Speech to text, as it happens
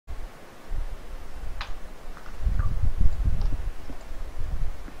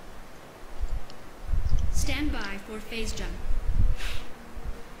Stand by for phase jump.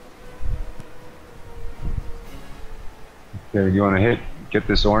 Okay, do you want to get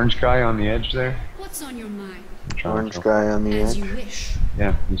this orange guy on the edge there? What's on your mind? Orange guy on the As edge. you wish.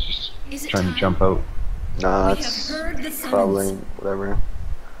 Yeah, he's just Is it trying time? to jump out. Nah, We it's have heard the summons. probably whatever.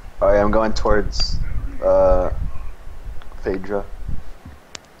 Alright, I'm going towards Phaedra.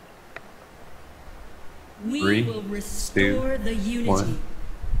 We 3, will restore the unity 1.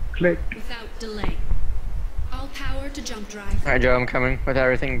 Click. without delay. All power to jump drive. Alright, Joe, I'm coming with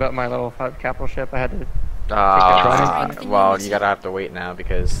everything but my level 5 capital ship. I had to. Strength you gotta have to wait now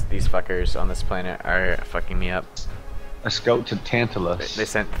because these fuckers on this planet are fucking me up. A scout to Tantalus. They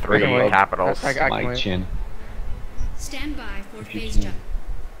sent 3 Right away. capitals. I can My wait. chin. Stand by for If you phase can. jump.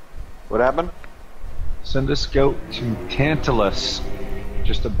 What happened? Send a scout to Tantalus,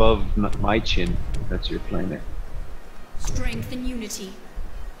 just above my chin. That's your planet. Strength and unity.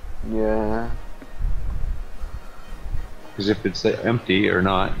 Yeah. Because if it's empty or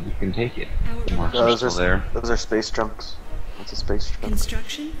not, you can take it. Our The marks No, are those still are there. those are space trunks. What's a space trunk?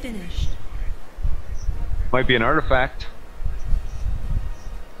 construction finished. Might be an artifact.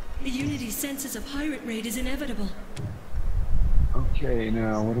 The unity senses a pirate raid is inevitable. Okay,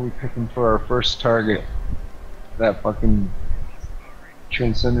 now what are we picking for our first target? That fucking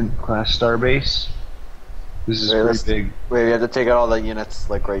Transcendent class starbase. This is Wait, pretty big. Wait, we have to take out all the units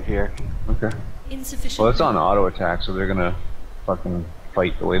like right here. Okay. Insufficient. Well, it's on auto attack, so they're gonna fucking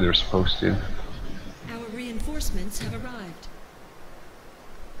fight the way they're supposed to. Our reinforcements have arrived.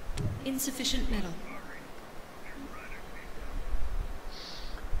 Insufficient metal.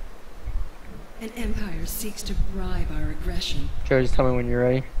 An empire seeks to bribe our aggression. Joe, just tell me when you're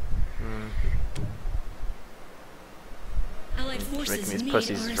ready. Allied forces Making these need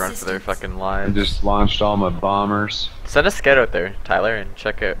pussies our run for their assistance. fucking I lives. just launched all my bombers. Send a scout out there, Tyler, and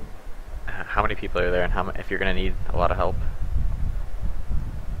check out how many people are there and if you're gonna need a lot of help.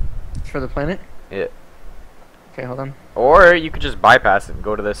 For the planet? Yeah. Okay, hold on. Or you could just bypass it and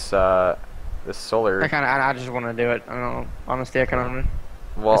go to this this solar. I just want to do it. I don't know. Honestly, I kind of.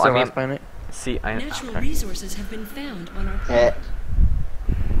 Well, It's I the mean, last planet. see, Natural okay. resources have been found on our Eh. planet.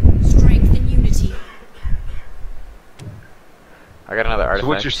 Strength and unity. I got another artifact. So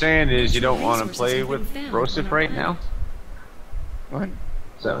what you're saying is you don't Natural want to resources play have with been found Rosif on our right now? What?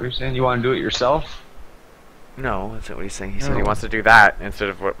 Is that what you're saying? You want to do it yourself? No, that's not what he's saying. He said No. he wants to do that instead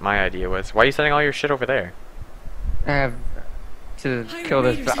of what my idea was. Why are you sending all your shit over there? I have to Pirate kill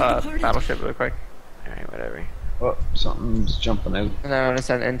this raiders have departed. battleship really quick. Alright, whatever. Oh, something's jumping out. And then I'm gonna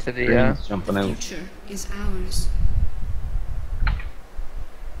send into the. Green's jumping The out. future is ours.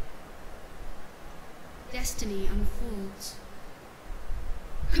 Destiny unfolds.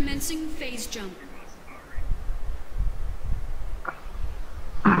 Commencing phase jump.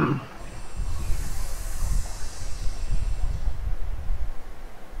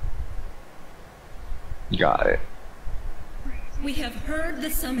 Got it. We have heard the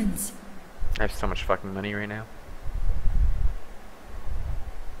summons. I have so much fucking money right now.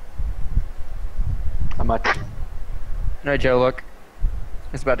 How much? No, Joe, look.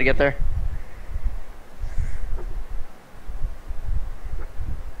 It's about to get there.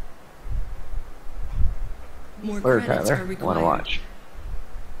 More Where, credits Tyler? are I required. want to watch.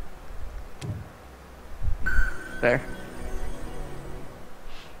 There.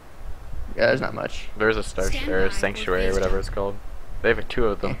 Yeah, there's not much. There's a star Stand or by a for sanctuary or phase whatever jump. it's called. They have 2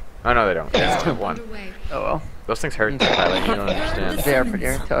 of them. Oh no, they don't. They only have 1. Underway. Oh well. Those things hurt, Tyler. You don't understand. They are pretty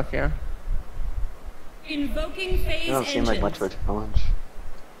tough, yeah. Invoking phase It don't seem like much of engines. a challenge.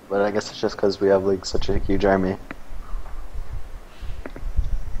 But I guess it's just because we have like such a huge army.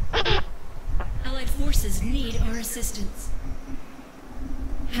 Allied forces need our assistance.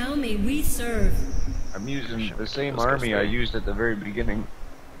 How may we serve? I'm using the same Let's go army I straight. used at the very beginning.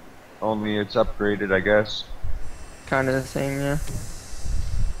 Only it's upgraded, I guess. Kind of the same, yeah.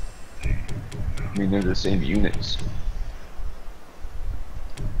 I mean, they're the same units.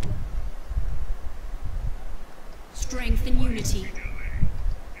 Strength and unity.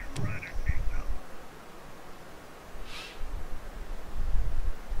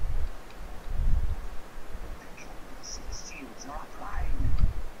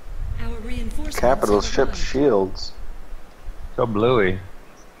 Our reinforcements Capital have ship arrived. shields. So bluey.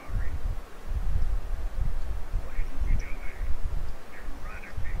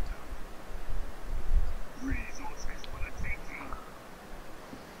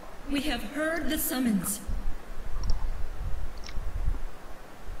 We have heard the summons.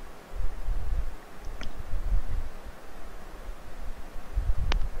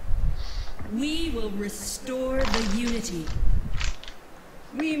 We will restore the unity.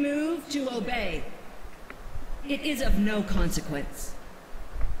 We move to obey. It is of no consequence.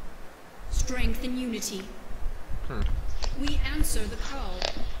 Strength and unity. Hmm. We answer the call.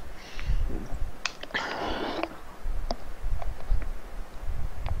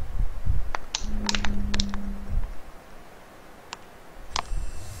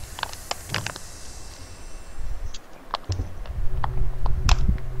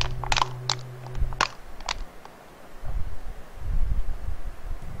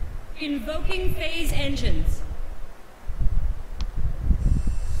 Invoking phase engines.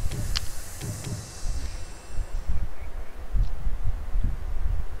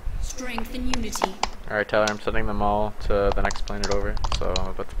 Strength and unity. Alright, Tyler, I'm sending them all to the next planet over, so I'm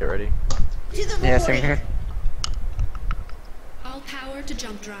about to get ready. To the Yeah, void. same here. All power to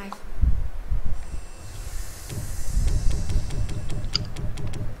jump drive.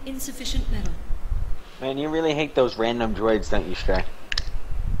 Insufficient metal. Man, you really hate those random droids, don't you, Stray?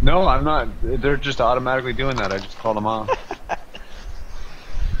 No, I'm not. They're just automatically doing that. I just called them off.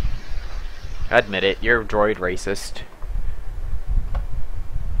 Admit it, you're a droid racist.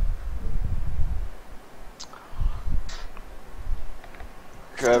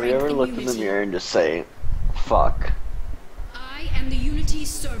 Have you ever looked in the mirror and just say, fuck? I am the Unity's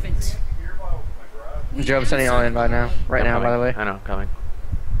servant. We Joe, I'm sending y'all in by now. Right I'm now, by the way. coming. I know, coming.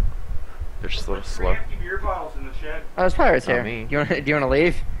 They're just a little slow. Empty beer bottles in the shed. Oh, there's pirates Not here. me. Do you wanna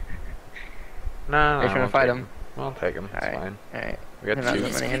leave? No, Are you trying to we'll fight take them? We'll take them. It's Alright. fine. Alright. We got They're not two.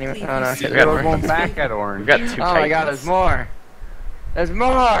 that many anyway. Quickly Oh no, proceed. shit. We got We're more. going back at Orange. We've got two Oh my god, Titans. there's more! There's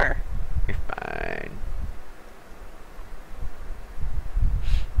more! We're fine.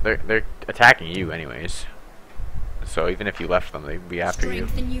 They're attacking you anyways. So even if you left them, they'd be after you.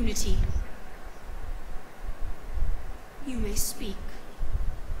 Strength and unity. You may speak.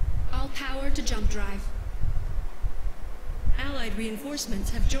 All power to jump drive. Allied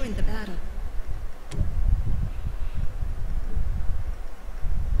reinforcements have joined the battle.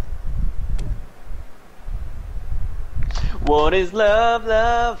 What is love,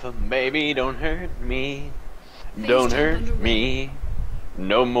 love? Baby, don't hurt me. Don't hurt me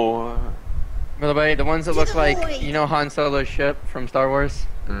no more. By the way, the ones that To look the like, void. you know Han Solo's ship from Star Wars?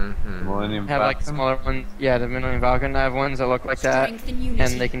 Mm-hmm. Millennium Have like Falcon. smaller ones. Yeah, the Millennium Falcon. I have ones that look like that. Strength and unity.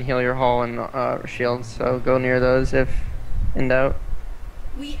 And they can heal your hull and shields, so go near those if in doubt.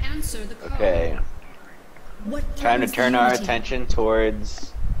 We answer the call. Okay, What time to threatens turn the our unity? attention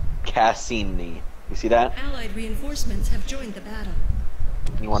towards Cassini. You see that? Allied reinforcements have joined the battle.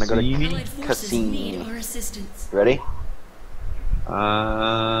 You want to go to Cassini? Allied forces need Cassini? our assistance. Ready?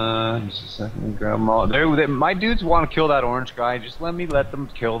 Just a second. Let me grab them all. My dudes want to kill that orange guy. Just let them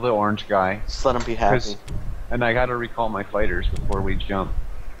kill the orange guy. Just let him be happy. 'Cause- And I gotta recall my fighters before we jump.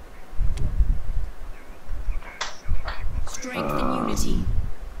 Strength and unity.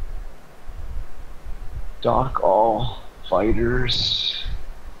 Dock all fighters.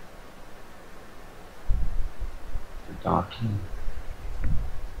 For docking.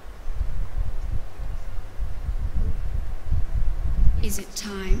 Is it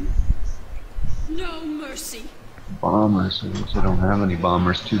time? No mercy. Bombers. I don't have any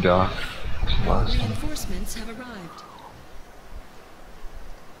bombers to dock. Last one. Reinforcements have arrived.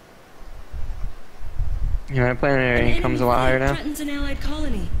 You know, my planetary An income's a enemy lot higher fleet now. threatens an allied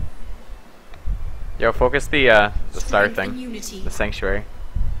colony. Yo, focus the star Strength and thing, unity. the sanctuary.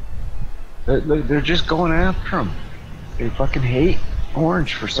 They're just going after him. They fucking hate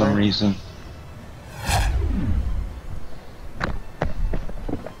orange for some reason.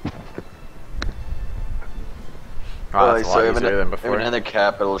 Oh, that's a lot easier than we have before. another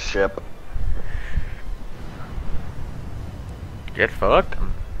capital ship. Get fucked.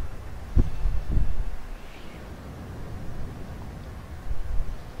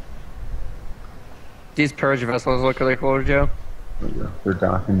 These purge vessels look really cool, Joe. They're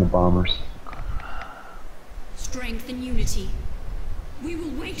docking the bombers. Strength and unity. We will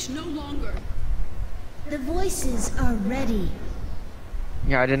wait no longer. The voices are ready.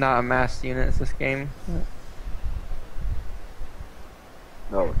 Yeah, I did not amass units this game.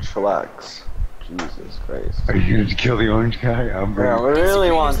 No, chillax. Jesus Christ. Are you going to kill the orange guy? I'm Yeah, bringing. we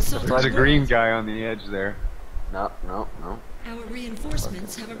really want to There's There's a fuck- green guy on the edge there. No, no, no. Our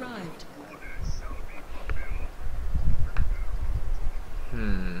reinforcements have arrived.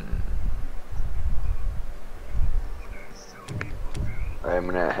 Alright, I'm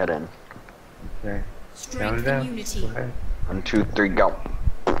gonna head in. Okay. Count Strength it and down. unity. Go ahead. 1, 2, 3, go.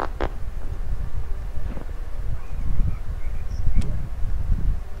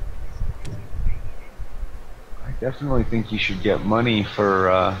 I definitely think you should get money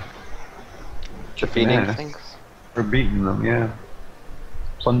for Defeating Yeah. things. beating them. Yeah.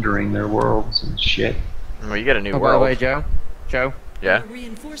 Plundering their worlds and shit. Well, you get a new Oh, by the world. way, Joe. Joe, Yeah. Our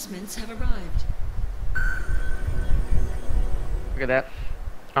reinforcements have arrived. look at that.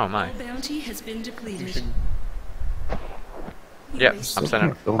 Oh All my. bounty has been depleted. should- You Yep, may I'm speak.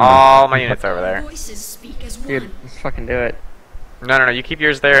 sending Film all my units over All there. voices speak as Dude, one. let's fucking do it. No, you keep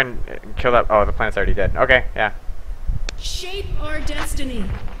yours there and kill that. Oh, the planet's already dead. Okay, yeah. Shape our destiny.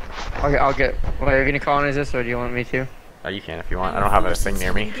 Okay, I'll get. Wait, are you gonna colonize this, or do you want me to? Oh, you can if you want. I don't have a thing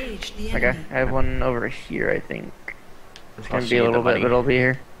near me. Engaged the Okay, enemy. I have one over here, I think. It's I'll gonna see be a the little bit, money. but it'll be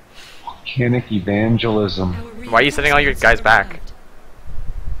here. Volcanic evangelism. Our Why are you sending all your guys reinforcements back? have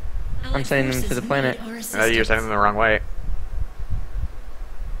arrived. I'm sending them to the Allied planet. forces need our You're sending them the wrong way.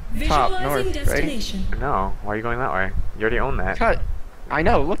 Top, Visualizing north, right? destination. No, why are you going that way? You already own that. Cut. I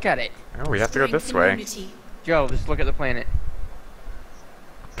know. Look at it, Oh, we have to go this Strength and way. unity. Joe. Just look at the planet.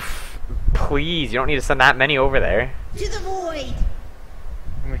 Please, you don't need to send that many over there. To the void!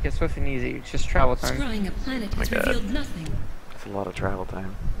 Make it swift and easy. It's just travel time. Scrying a planet has my God. revealed nothing. It's a lot of travel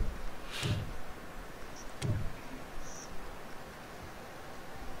time.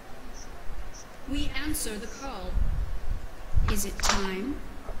 We answer the call. Is it time?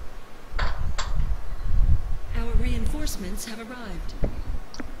 Our reinforcements have arrived.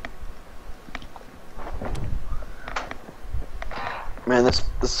 Man, this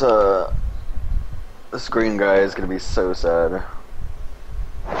green guy is gonna be so sad.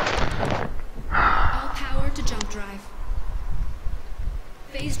 All power to jump drive.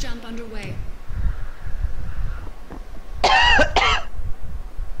 Phase jump underway.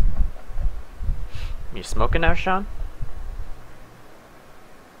 You smoking now, Sean?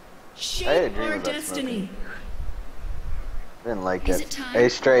 Shape I agree our with that destiny. Didn't like Is it. it time? A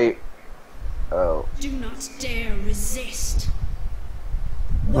straight. Oh. Do not dare resist.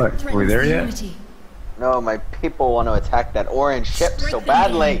 What? Are we threatens there the yet? unity? No, my people want to attack that orange ship so Strengthen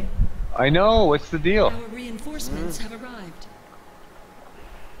badly. the I know. What's the deal? Our reinforcements have arrived.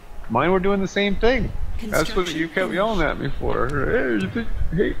 Mine were doing the same thing. That's what you kept Construction yelling at me for. Hey, you think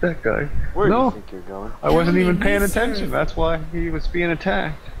I hate that guy? Where do you No, think you're going? I wasn't even Enemy paying reserve. attention. That's why he was being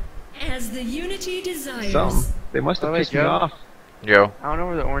attacked. As the unity desires. Some. They must have Oh, wait, pissed me Joe? off. Yo. I don't know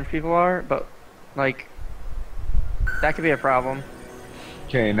where the orange people are, but like that could be a problem.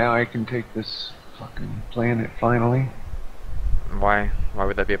 Okay, now I can take this fucking planet finally. Why? Why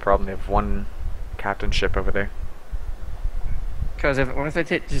would that be a problem? They have one captain ship over there. Because what if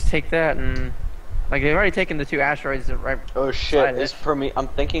they just take that and like they've already taken the two asteroids that right. Oh shit! Beside Is it. I'm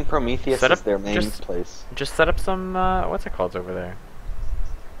thinking Prometheus Set is up- their main just- place. Just set up some, what's it called over there?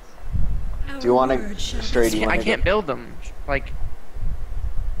 Our Do you want to word shall straight? be Do you I want to can't build them like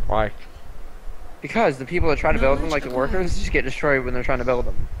Why? because the people that try to build them, like the workers, just get destroyed when they're trying to build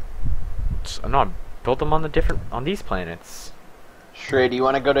them. No, build them on on these planets. Shrey, do you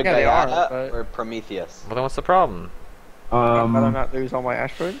want to go to Yeah, they are, Guyana but- or Prometheus? Well, then what's the problem? I'd rather not lose all my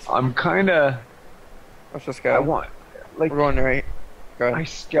asteroids. I'm kinda. Let's just I go. want. Like, We're going right. Go I ahead.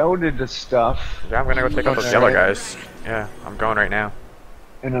 scouted the stuff, Yeah, I'm gonna go take out those Okay. yellow guys. Yeah, I'm going right now.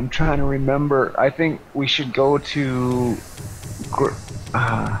 and I'm trying to remember. I think we should go to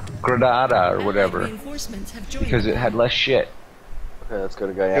Granada or Allied whatever reinforcements have joined because it had less shit. Okay, let's go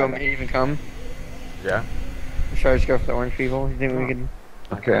to You want Guyana. me to even come? Yeah. Should I just go for the orange people? You think we can?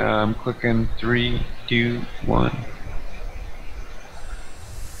 Okay, I'm clicking 3, 2, 1.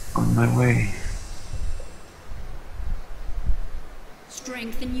 On my way.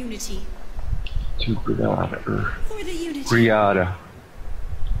 Strength and unity. To Granada or for the unity. Griada.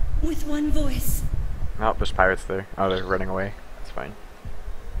 With one voice. Oh, there's pirates there. Oh, they're running away. That's fine.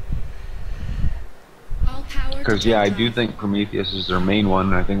 All power Because to yeah, I jump do drive. think Prometheus is their main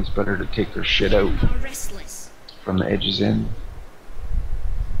one. I think it's better to take their shit out Are restless. from the edges in.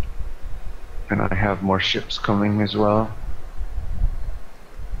 And I have more ships coming as well.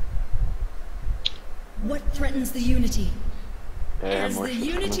 What threatens the unity? Yeah, As more the ships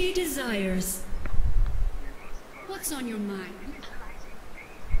coming. unity desires. What's on your mind?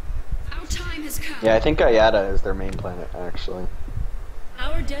 Our time has come. Yeah, I think Guyana is their main planet, actually.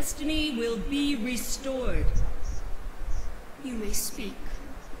 Our destiny will be restored. You may speak.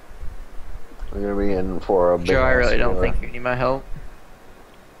 We're gonna be in for a big. Joe, I really don't war. think you need my help.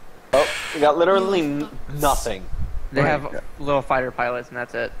 Oh, we got literally nothing. They Right. have little fighter pilots, and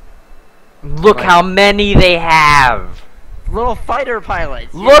that's it. Look Right. how many they have! Little fighter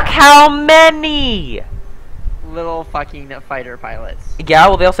pilots. Look yeah. how many! Little fucking fighter pilots. Yeah,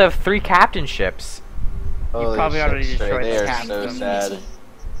 well, they also have 3 captain ships. Holy probably shit, already Shrey, destroyed they the are cap. so Unity. sad.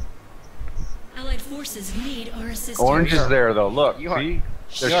 Allied forces need our assistance. Orange is there though. Look, You are- see?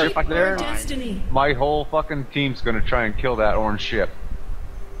 Their you are ship fucking there. right. Destiny. My whole fucking team's gonna try and kill that orange ship.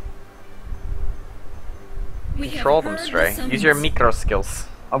 We have Control them, heard the Stray. Use your summons. micro skills.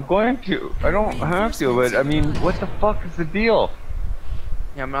 I'm going to. I don't have to, but I mean, what the fuck is the deal?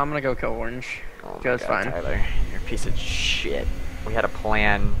 Yeah, I'm gonna go kill Orange. Oh my Joe's God, fine. Tyler, you're a piece of shit. We had a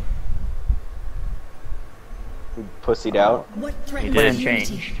plan. We pussied out. What You threatens didn't unity?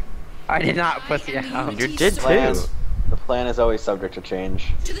 change. I did not pussy I am the out. unity You did soul. Plan. too. The plan is always subject to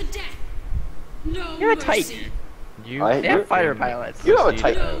change. To the death. No You're a mercy. Titan. You. I- They have You're- fighter pilots. You have a Proceed.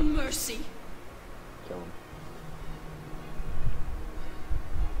 Titan. No mercy. Kill him.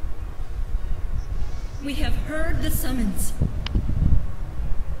 We have heard the summons.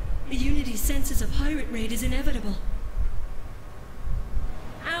 The Unity senses a pirate raid is inevitable.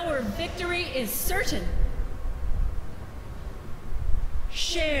 Our victory is certain.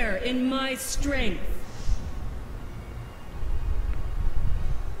 Share in my strength.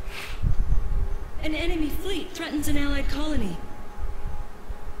 An enemy fleet threatens an allied colony.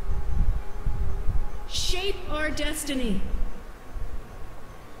 Shape our destiny.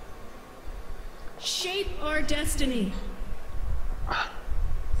 Shape our destiny.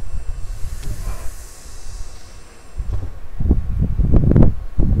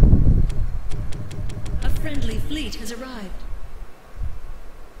 A friendly fleet has arrived.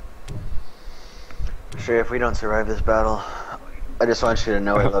 Sure, if we don't survive this battle, I just want you to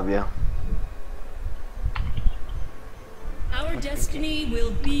know I love you. Our destiny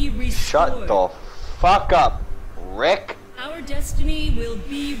will be restored. Shut the fuck up, Rick. Our destiny will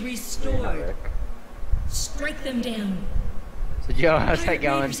be restored. Rick. Strike them down. So Joe, how's that Pirate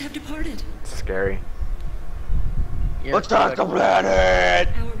going? raiders have departed. It's scary. You're Attack the good. planet!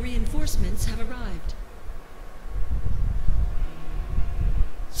 Our reinforcements have arrived.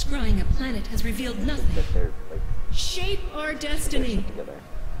 Scrying a planet has revealed nothing. That they're like Shape our destiny. together.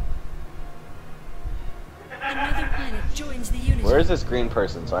 Another planet joins the Unity. Where is this green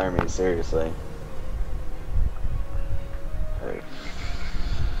person's army? Seriously. Hey.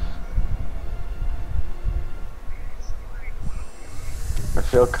 I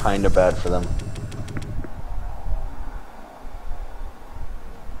feel kinda bad for them.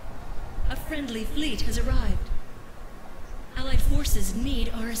 A friendly fleet has arrived. Allied forces need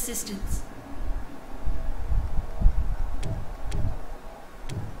our assistance.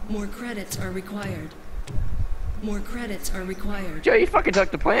 More credits are required. More credits are required. Joe, you fucking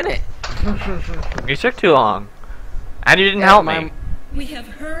took the planet. You took too long. And you didn't Yeah, help my- me. We have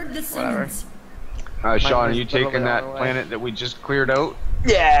heard the Whatever. summons. Sean, are was you a little taking bit that on the way. planet that we just cleared out?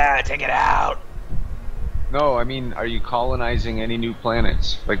 Yeah, take it out! No, I mean, are you colonizing any new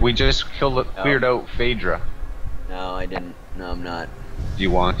planets? Like, we just cleared out Phaedra. No, I didn't. No, I'm not. Do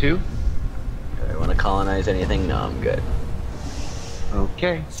you want to? Do I want to colonize anything? No, I'm good.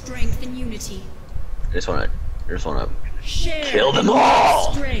 Okay. Strength and unity. I just want to. Share Kill them in my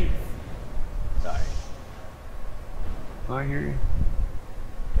all! Strength. Sorry. I hear you.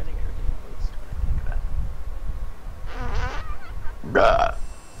 Bruh.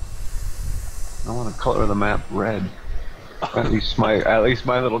 I want to color the map red. At least my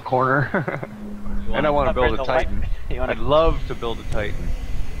little corner. And I want to build a Titan. I'd love to build a Titan.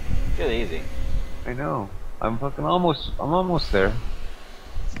 Feel easy. I know. I'm almost there.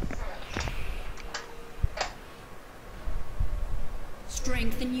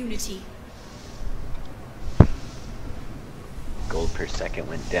 Strength and unity. Gold per second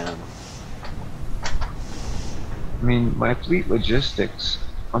went down. I mean, my fleet logistics,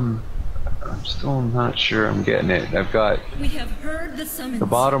 I'm still not sure I'm getting it. I've got We have heard the summons. the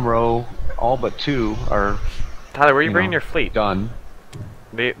bottom row, all but 2 are Tyler, where are you you bringing know, your fleet? done.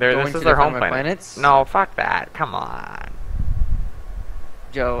 This Going is to their defend home my planet. planets? No, fuck that. Come on.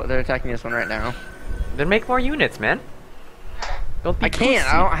 Joe, they're attacking this one right now. Then make more units, man. Don't be I can't.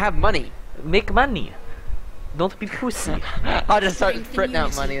 pussy. I don't have money. Make money. Don't be pussy. I'll just start Strength and printing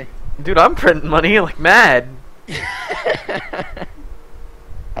out unity. money. Dude, I'm printing money like mad.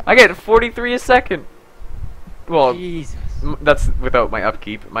 I get 43 a second. Well, Jesus. that's without my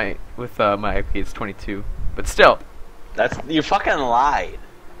upkeep. With my upkeep it's 22. But still. That's you fucking lied.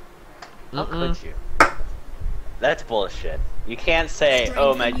 How Mm-mm. could you? That's bullshit. You can't say, Strength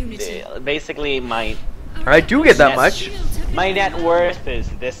 "Oh my." and unity. Basically, my I do get that Yes. much. Shields have been my net activated. worth is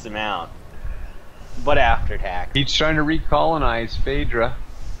this amount, but after tax. He's trying to recolonize Phaedra.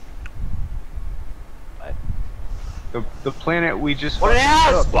 What? The planet we just What an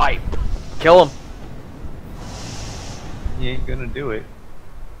fucking ass took. pipe! Kill him. He ain't gonna do it.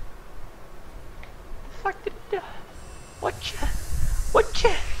 What you?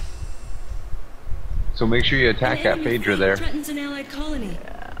 So make sure you An attack that enemy Phaedra fleet there. threatens an allied colony.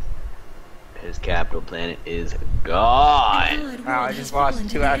 His capital planet is gone. Allied Wow, I world just has lost fallen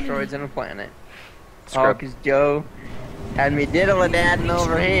to 2 the asteroids enemy. and a planet. Scrub. because Joe had me diddle-a-dadding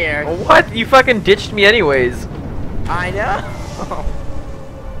over here. What? You fucking ditched me anyways. I know.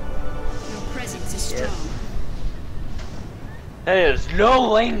 Your presence is strong. There is no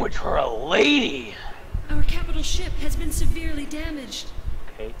language for a lady. Our capital ship has been severely damaged.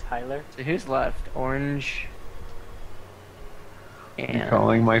 Okay, Tyler. So who's left? Orange. And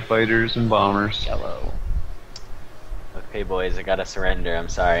Calling my fighters and bombers. yellow. Okay, boys, I gotta surrender. I'm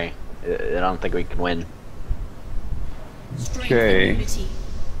sorry. I don't think we can win. Strength Okay. and unity.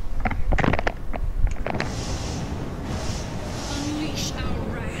 Unleash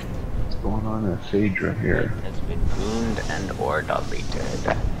our wrath. What's going on in Phaedra here? Has been wounded and or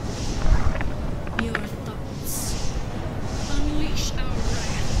deleted. Your thoughts. Unleash our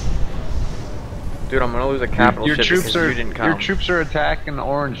wrath. Dude, I'm gonna lose a capital Your ship troops because are you didn't come. your troops are attacking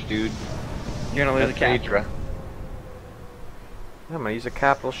Orange, dude. You're gonna lose a That's cap. Phaedra. I'm gonna use a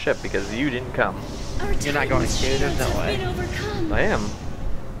capital ship because you didn't come. Our You're not going Titan's to, there's shields no have way. been overcome. I am.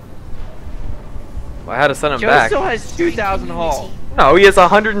 Well, I had to send him Joe back. still has 2,000 hull. No, he has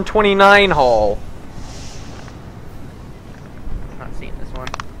 129 hull. I'm not seeing this one.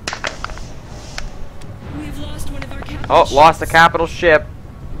 We've lost one of our capital Oh, lost a ships. capital ship.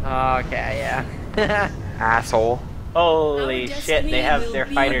 Okay, yeah. Asshole. Holy Our shit, destiny they have will their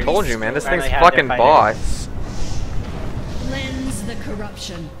be fighters. Told you, man. This Finally thing's have their fucking fighters. boss. Cleanse the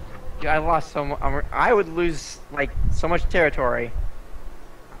corruption. Dude, I lost so much. I would lose like so much territory.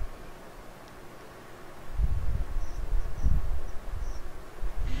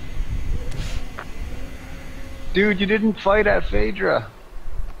 Dude, you didn't fight at Phaedra.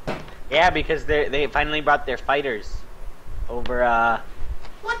 Yeah, because they finally brought their fighters over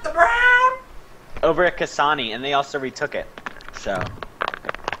what the brown? Over at Kasani, and they also retook it. So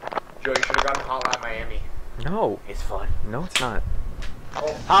Joe, you should have gone Hotline Miami. No. it's fun. No, it's not.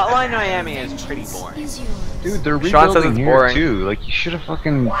 Hotline Miami is pretty boring. Is yours. Dude, they're Sean says rebuilding it's here boring. too. Like you should have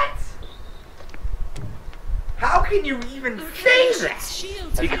fucking. What? How can you even Our say capital that? ship's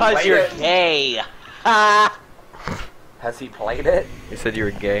shields have Because Played you're it. gay. Ha! Has he played it? You said you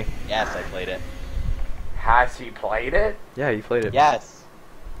were gay. Yes, I played it. Has he played it? Yeah, you played it. Yes,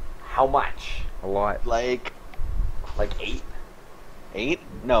 How much? A lot. like Like 8? 8?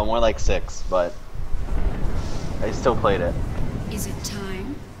 No, more like 6, but I still played it. Is it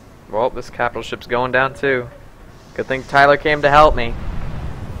time? Well, this capital ship's going down too. Good thing Tyler came to help me.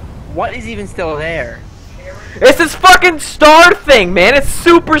 What is even still there? It's this fucking star thing, man. It's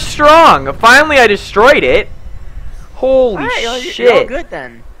super strong. Finally, I destroyed it. Holy Alright, you're all shit. good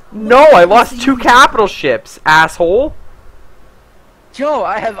then. No, I lost 2 capital ships, asshole. Joe,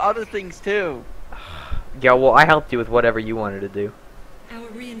 I have other things too. Yeah, well, I helped you with whatever you wanted to do. Our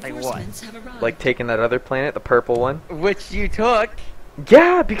reinforcements have arrived. Like taking that other planet, the purple one. Which you took.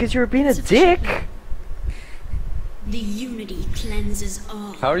 Yeah, because you were being a dick. The unity cleanses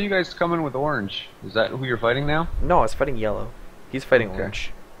all. How are you guys coming with Orange? Is that who you're fighting now? No, I was fighting yellow. He's fighting Okay.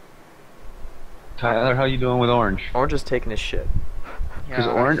 orange. Tyler, how you doing with Orange? Orange is taking his shit. Because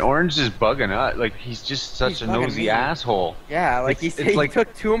Yeah, Orange is bugging out. Like he's just such He's a bugging nosy me. asshole. Yeah, like It's- he it's like-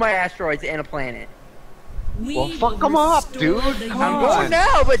 took 2 of my asteroids and a planet. We Well, fuck will 'em up, restore dude. the Come I'm on. going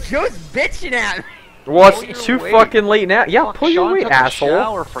now, but Joe's bitching at me. Well, Pull it's your too weight. fucking late now. Yeah, Fuck, pull your Sean weight, took asshole. a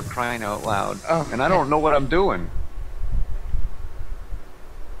shower for crying out loud, Oh. and I don't know what I'm doing.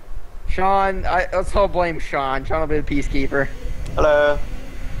 Sean, let's all blame Sean. Sean will be the peacekeeper. Hello.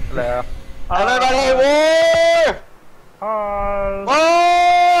 Hello. Everybody, war!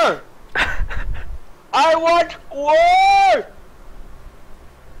 War! I want war!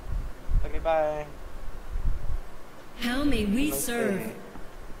 Okay, bye. How may we serve?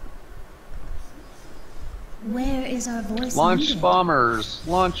 Where is our voice Launch needed? bombers.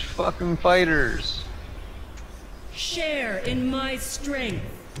 Launch fucking fighters. Share in my strength.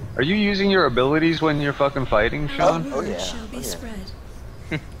 Are you using your abilities when you're fucking fighting, Our Sean? word yeah, shall be oh, yeah.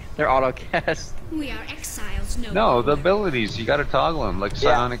 spread. They're autocast. We are exiles no No, the longer. abilities. You gotta toggle them, like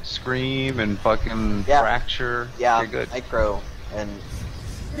Yeah. Sonic Scream and fucking Yeah. Fracture. Yeah, Okay, good. micro and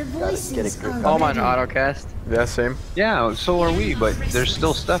The get a voices grip are on All mine ready. autocast. Yeah, same. Yeah, so are we, but there's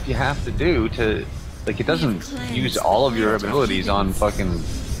still stuff you have to do to, like, it doesn't use all of your abilities on fucking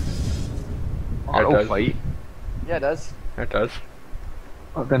auto does. fight. Yeah, it does. It does.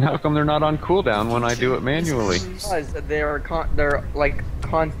 Well, then how come they're not on cooldown when I do it manually? Because they're like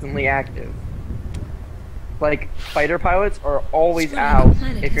constantly active. Like fighter pilots are always Spreading out the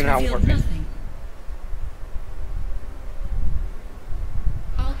planet if you're has not revealed working. nothing.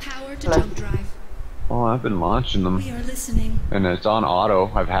 All power to jump drive. Oh, I've been launching them, We are listening. and it's on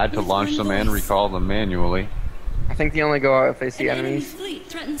auto. I've had to With launch one them and voice. recall them manually. I think they only go out if they see An enemy enemies. fleet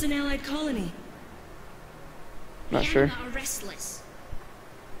threatens an allied colony. Not sure. Anima are restless.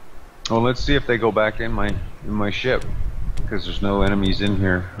 Well, let's see if they go back in my ship, because there's no enemies in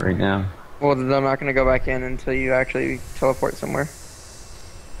here right now. Well, then I'm not gonna go back in until you actually teleport somewhere.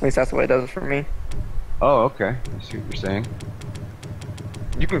 At least that's the way it does it for me. Oh, okay. I see what you're saying.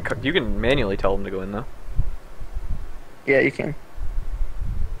 You can manually tell them to go in though. Yeah, you can.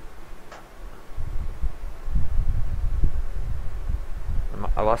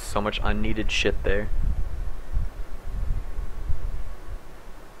 I lost so much unneeded shit there.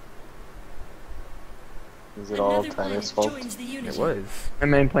 Is it all Another Titus' planet fault? joins the It Unity. was. My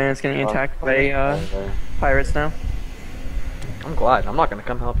main planet's getting Oh, attacked by okay. pirates now. I'm glad. I'm not gonna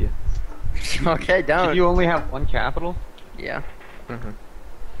come help you. Okay, Did don't. you only have one capital? Yeah. Mm-hmm.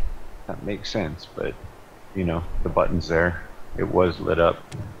 That makes sense, but you know, the button's there. It was lit up.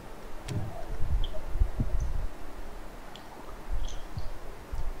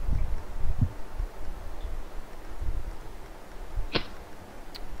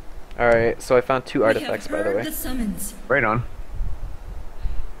 Alright, so I found 2 We have artifacts, by the heard way. the summons. Right on.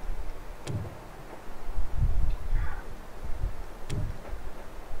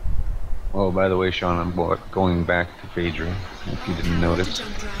 Oh, by the way, Sean, I'm going back to Phaedra, if you didn't Power to notice.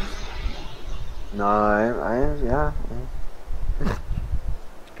 jump drive. No, yeah.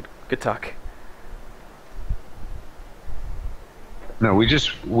 Good talk. No, we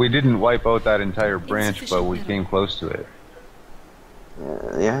didn't wipe out that entire branch, but Insufficient we metal. came close to it.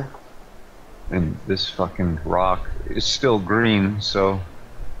 Yeah. And this fucking rock is still green, so...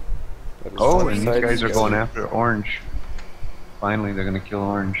 Oh, and these guys are going after orange. Finally, they're gonna kill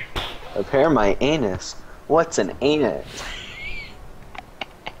orange. Repair my anus. What's an anus?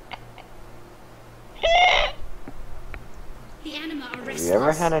 The anima are Have restless. you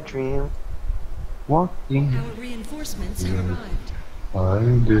ever had a dream? Walking, Our reinforcements have arrived.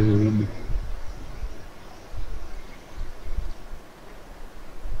 I did.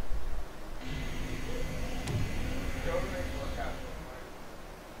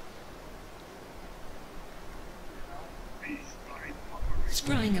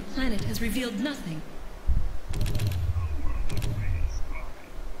 Scrying a planet has revealed nothing.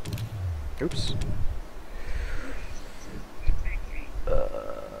 Oops.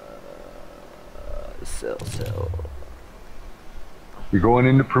 Cell. You're going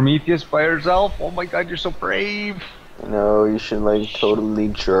into Prometheus by yourself? Oh my god, you're so brave! No, you should like totally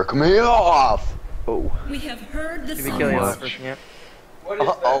jerk me off. Oh. We have heard the Did we kill the other summons. person yet?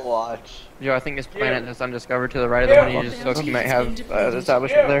 I'll watch. Joe, I think this planet that's undiscovered to the right of the one you just took, you might have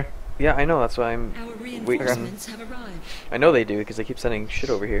establishment there. Yeah, I know, that's why I'm... Our reinforcements have arrived. I know they do, because they keep sending shit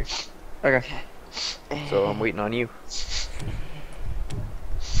over here. Okay. So I'm waiting on you.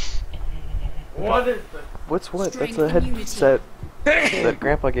 What is this? What's what? That's Strength a and unity. headset that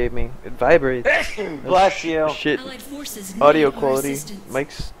Grandpa gave me. It vibrates. Bless you. Shit. Allied forces need Audio our quality. assistance.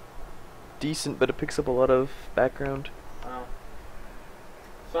 Mic's decent, but it picks up a lot of background. Oh.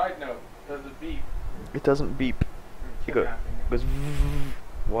 Side note, does it beep? It doesn't beep. It goes... goes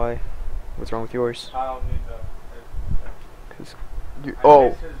why? What's wrong with yours? I'll need the... Cause I miss oh,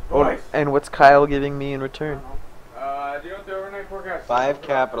 his oh, voice. and what's Kyle giving me in return? Do you want the overnight forecast? 5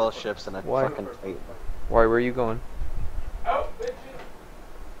 capital ships and a Why? fucking Titan. Why? Where are you going? Oh,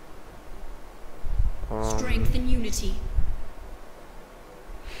 bitch. Strength and unity.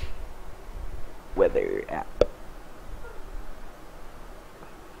 Weather app.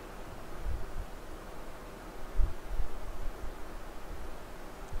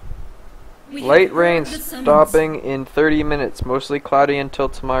 We have Light heard rain the summons. stopping in 30 minutes. Mostly cloudy until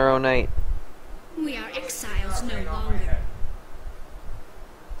tomorrow night. We are exiles no longer.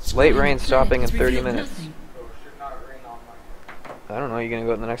 Late Scrying rain a planet stopping in has 30 revealed minutes. nothing. Oh, should not rain on my... I don't know. You gonna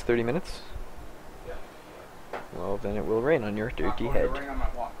go in the next 30 minutes? Yeah. Well, then it will rain on your dirty Not going head. to rain on my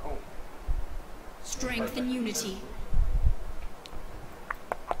walk home. Strength and unity.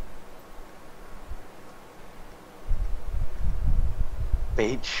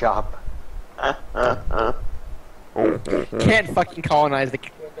 Bait shop. Can't fucking colonize the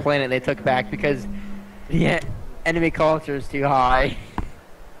planet they took back because the enemy culture is too high.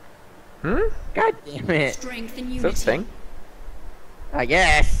 Hmm? God damn it. Strength and Is that a unity. thing? I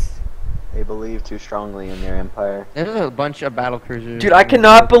guess. They believe too strongly in their empire. There's a bunch of battle cruisers. Dude, I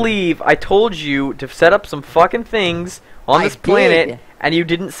cannot believe I told you to set up some fucking things on I this planet, did. and you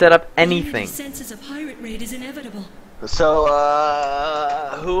didn't set up The Unity anything. census of pirate raid is inevitable. So,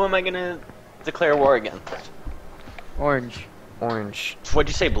 who am I gonna declare war against? Orange. Orange. What'd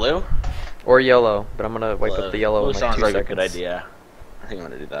you say, blue? Or yellow, but I'm gonna wipe up the yellow Blue in like sounds 2 like seconds. a good idea. I think I'm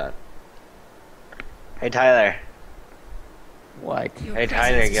gonna do that. Hey Tyler. What? Your Hey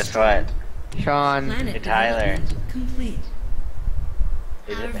Tyler, presence is guess strong. what? Sean. Planet Hey, Tyler. development complete.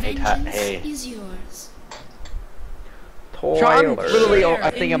 Hey, Our hey, vengeance hey. is yours. Sean, Tyler. literally, I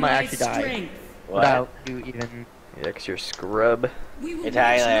Share think I in might my actually die. strength. What? Without you even. Yeah, 'cause you're a scrub. We will Hey, wait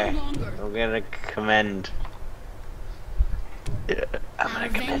Tyler. no longer. I'm gonna commend. Yeah, I'm Our gonna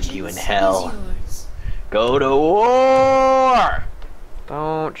commend you in vengeance hell. is yours. Go to war!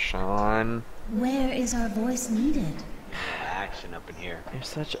 Don't, Sean. Where is our voice needed? Action up in here. You're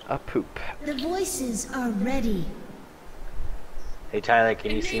such a poop. The voices are ready. Hey, Tyler,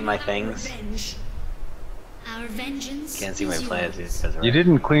 can you see Enable my our things? revenge. Our vengeance Can't see my is plans yours. because You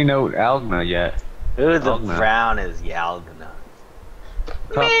didn't clean out Algna yet. Ooh, the Algna. brown is Yalgana.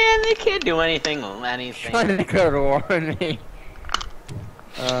 Man, they can't do anything. Anything. Trying to declare war on me.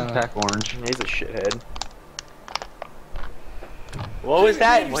 Attack orange. He's a shithead. What was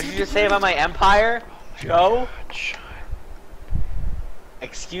that? What did you just say about my empire? Joe?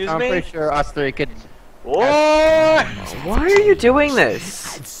 Excuse I'm me? pretty sure us three could. War! Why are you doing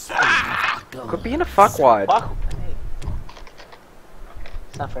this? Quit being a fuckwad. Fuck.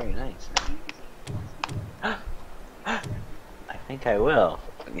 It's not very nice. I think I will.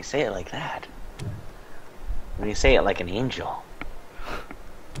 When you say it like that. When you say it like an angel.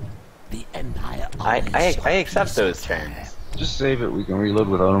 The Empire I accept those terms. Just save it. We can reload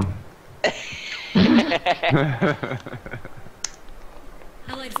without him.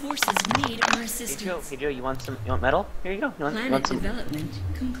 Allied forces need our assistance. Hey Joe, you want metal? Here you go. You Planet want some development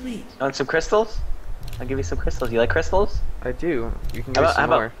complete. You want some crystals? I'll give you some crystals. You like crystals? I do. You can How give me about, some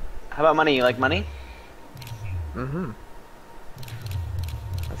more. how about money? You like money? Mm-hmm.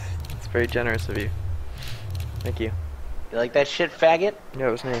 That's very generous of you. Thank you. You like that shit, faggot? Yeah,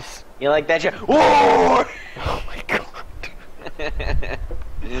 it was nice. You like that shit? War! Oh my god.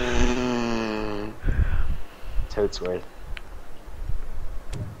 Toadsworth.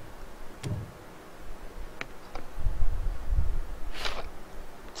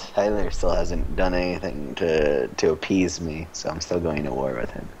 Tyler still hasn't done anything to appease me, so I'm still going to war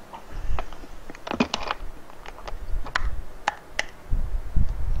with him.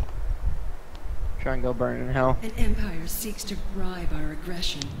 Try and go burn in hell. An empire seeks to bribe our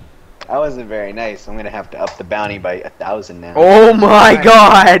aggression. That wasn't very nice. I'm gonna have to up the bounty by 1,000 now. Oh my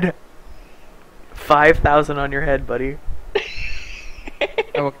god! 5,000 on your head, buddy.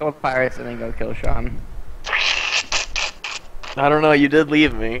 I will kill pirates and then go kill Sean. I don't know, you did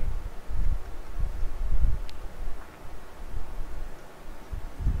leave me.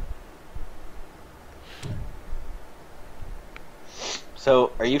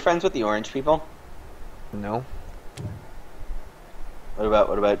 So, are you friends with the orange people? No. What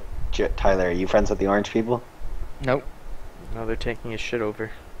about Tyler? Are you friends with the orange people? Nope. No, they're taking his shit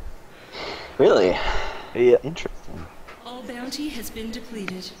over. Really? Yeah. Interesting. All bounty has been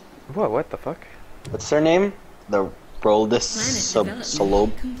depleted. What the fuck? What's their name? The Roldus Planet Salob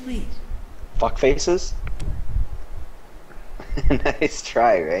development complete. fuckfaces? Nice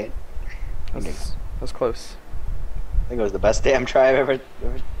try, right? That's close. I think it was the best damn try I've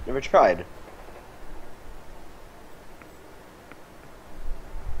ever tried.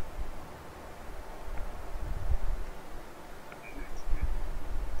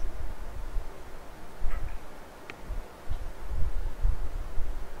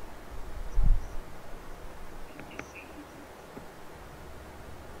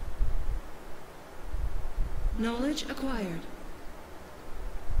 Knowledge acquired.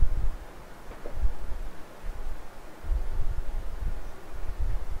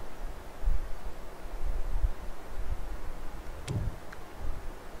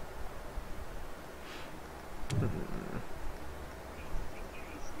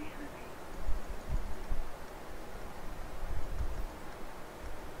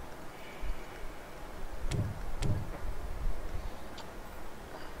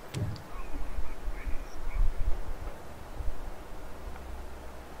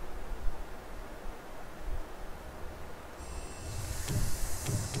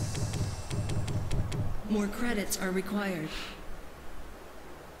 More credits are required.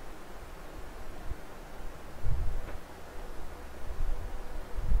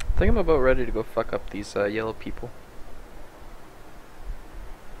 I think I'm about ready to go fuck up these yellow people.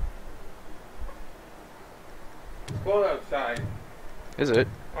 It's cold outside. Is it?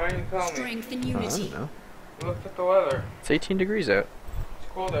 Why didn't you tell me? Strength and I unity. don't know. Look at the weather. It's 18 degrees out.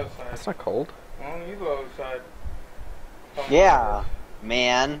 It's cold outside. That's not cold. Well, you go outside. Tell me Yeah,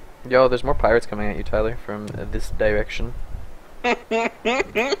 man. Yo, there's more pirates coming at you, Tyler, from this direction. I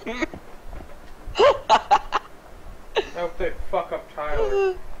hope they fuck up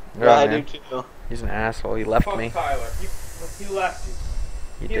Tyler. Yeah, I man. do too. He's an asshole. He left Fuck me. Tyler. He left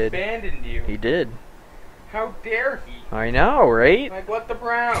you. He He did. abandoned you. He did. How dare he? I know, right? Like what the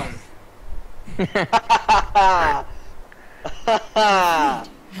Brown? Has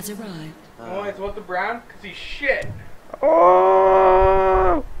arrived. Oh, it's what the Brown? Cause he's shit.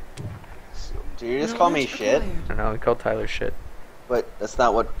 Oh! Do you just call me shit? Acquired. I don't know, he called Tyler shit. But that's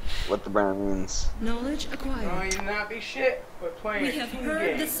not what the Brown means. Knowledge Oh, acquired. you not be shit, but playing We a have team heard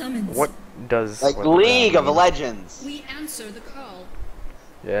game. the summons. What does... Like what the League Brown of mean? Legends. We answer the call.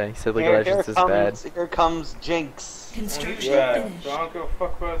 Yeah, he said League of Legends is bad. Here comes Jinx. Well, he's Construction bad, finished. so I don't give a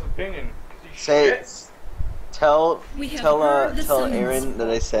fuck about his opinion. 'Cause he's Say, shit. tell We have heard the summons. Aaron that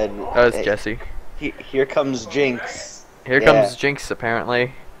I said. That was hey, Jesse. Here comes Jinx. Here Yeah. comes Jinx,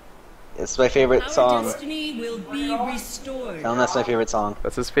 apparently. It's my favorite Our song. destiny will be restored. Tell him that's my favorite song.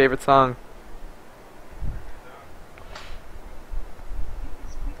 That's his favorite song.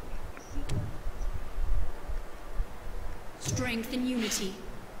 Strength and unity.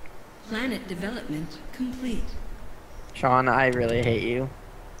 Planet development complete. Sean, I really hate you.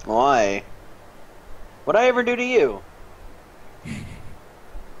 Why? What'd I ever do to you?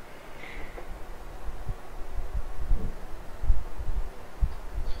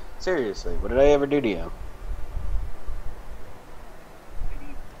 Seriously, what did I ever do to you?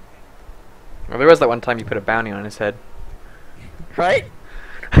 Well, there was that one time you put a bounty on his head. Right?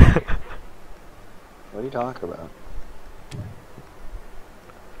 What are you talking about?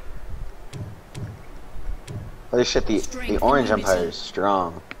 Holy shit, the Orange Empire is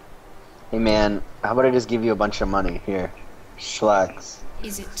strong. Hey man, how about I just give you a bunch of money? Here. Schlax.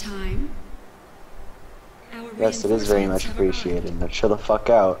 Is it time? Our Yes, it is very much reinforcements have arrived. appreciated, but chill the fuck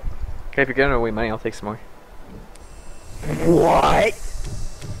out. Okay, if you're giving away money, I'll take some more. What?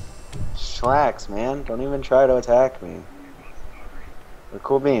 Schlax, man. Don't even try to attack me. We're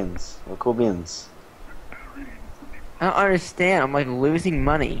cool beans. We're cool beans. I don't understand. I'm like losing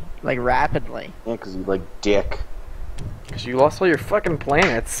money, like rapidly. Yeah, cause you like dick. Because you lost all your fucking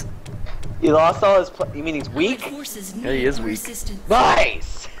planets. He lost all his you mean he's Allied weak? forces Yeah, he need is our weak. assistance.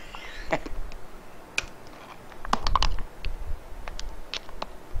 Nice!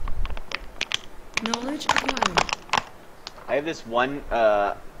 Knowledge acquired. I have this one,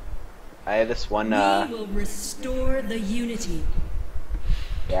 We will restore the unity.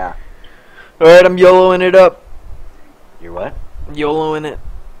 yeah. Alright, I'm YOLOing it up. You're what? YOLOing it.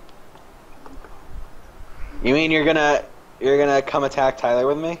 You mean you're gonna come attack Tyler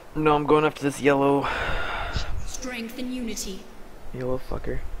with me? No, I'm going after this yellow Strength and unity.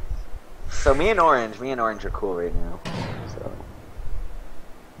 fucker. So me and Orange are cool right now. So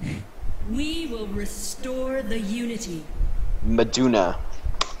We will restore the unity. Maduna.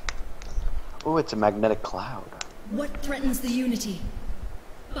 Oh, it's a magnetic cloud. What threatens the unity?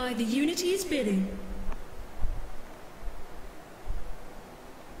 By the unity's bidding.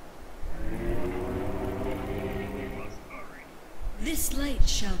 This light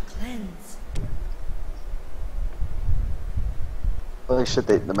shall cleanse. Holy shit,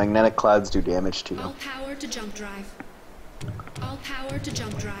 the magnetic clouds do damage to you. All power to jump drive. All power to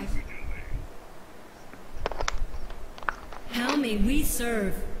jump drive. How may we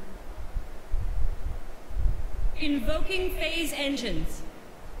serve? Invoking phase engines.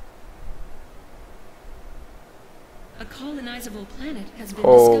 A colonizable planet has been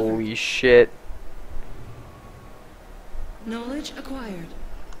discovered. Holy shit. Knowledge acquired.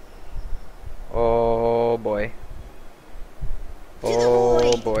 Oh boy.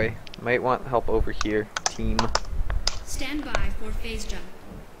 Oh boy. Might want help over here, team. Stand by for phase jump.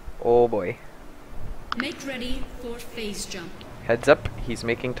 Oh boy. Make ready for phase jump. Heads up, he's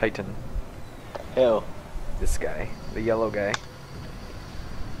making Titan. Ew. This guy, the yellow guy.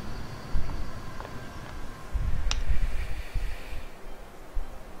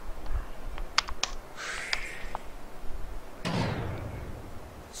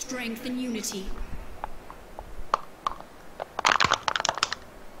 Strength and unity.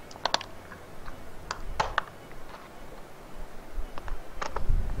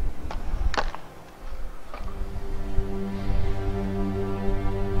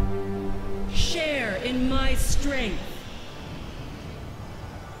 Share in my strength.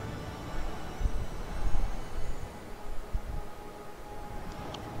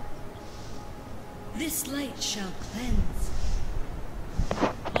 This light shall cleanse.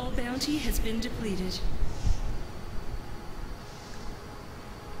 All bounty has been depleted.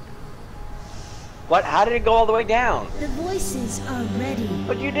 What? How did it go all the way down? The voices are ready.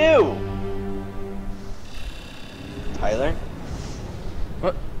 What'd you do? Tyler?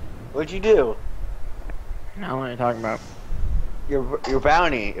 What? What'd you do? Now what are you talking about? Your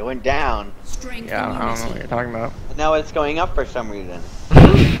bounty, it went down. Strength Yeah, and I don't know unity. what you're talking about. And now it's going up for some reason.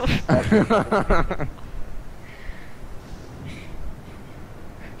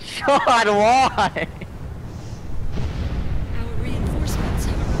 Sean, why? Our reinforcements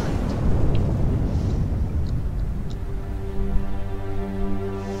have arrived.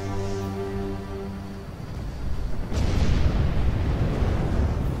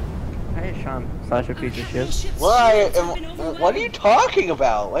 Hey, Sean. Slash a piece of shit. Why? What are you talking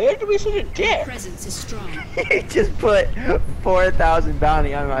about? Why have to be such a dick? Presence is strong. He just put 4,000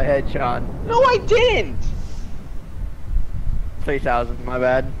 bounty on my head, Sean. No, I didn't. 3,000, my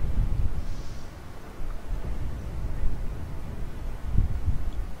bad.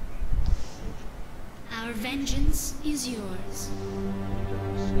 Our vengeance is yours.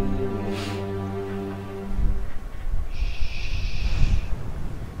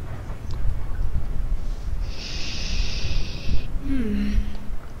 You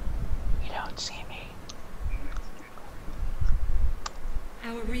don't see me.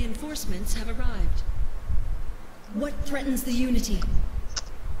 Our reinforcements have arrived. What threatens the unity?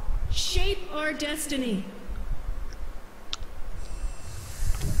 Shape our destiny.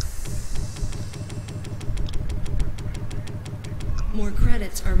 More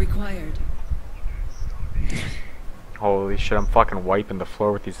credits are required. Holy shit, I'm fucking wiping the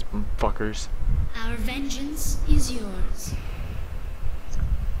floor with these fuckers. Our vengeance is yours.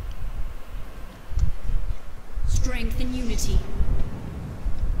 Strength and unity.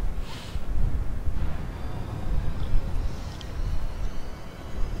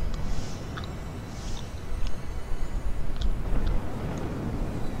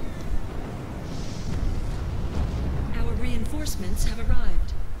 Our reinforcements have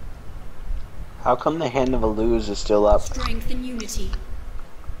arrived. How come the Hand of a Lose is still up? Strength and unity.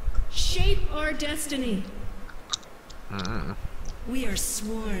 Shape our destiny. Mm. We are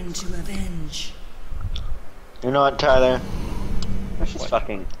sworn to avenge. You know what, Tyler? Let's just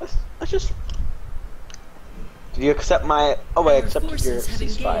fucking. Let's just. Did you accept my? Oh, I Our accepted your forces have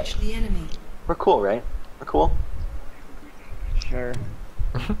ceasefire. engaged the enemy. We're cool, right? We're cool. Sure.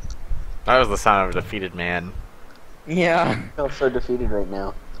 That was the sound of a defeated man. Yeah. I feel so defeated right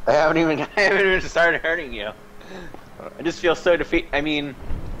now. I haven't even started hurting you. I just feel so defeated. I mean,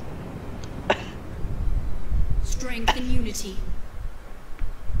 Strength and unity.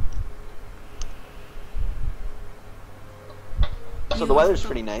 so the weather's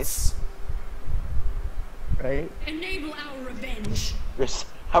pretty nice. Right? Enable our revenge.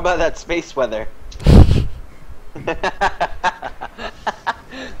 How about that space weather?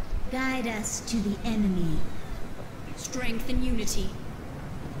 Guide us to the enemy. Strength and unity.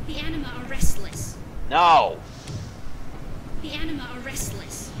 The anima are restless. No. The anima are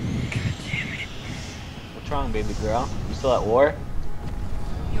restless. What's wrong, baby girl? You still at war?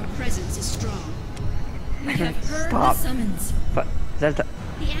 Your presence is strong. We have heard Stop. the summons. But that's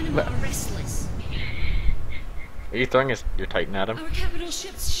The anima are restless. Are you throwing your Titan at him? Our capital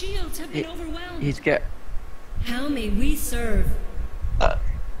ship's shields have been overwhelmed. he's get. How may we serve?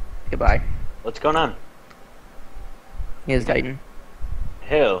 Goodbye. What's going on? He is Titan.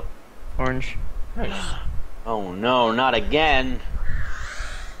 Who? Orange. Oh no, not again!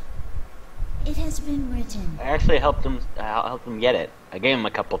 It has been written. I actually helped him get it. I gave him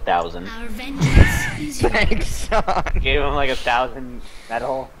a couple thousand. Our vengeance is yours. Thanks, Sean. Gave him like 1,000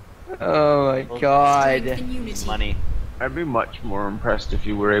 metal Oh my Strength god. and unity. money. I'd be much more impressed if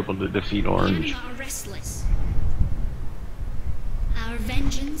you were able to defeat The Orange. anima are restless. Our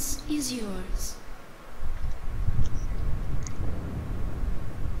vengeance is yours.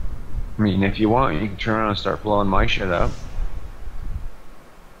 I mean, if you want, you can turn around and start blowing my shit up.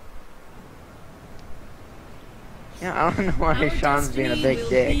 Yeah, I don't know why Our Sean's being a destiny big will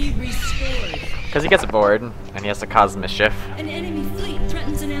dick. be restored. Because he gets bored and he has to cause mischief. An enemy fleet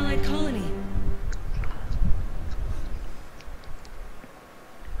threatens an allied colony.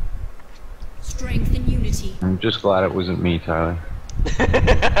 Strength and unity. I'm just glad it wasn't me, Tyler.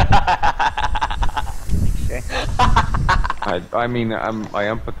 Okay. I mean, I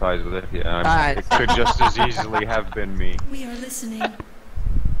empathize with it. Yeah, Alright. it could just as easily have been me. We are listening.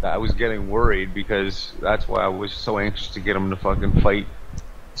 I was getting worried because that's why I was so anxious to get him to fucking fight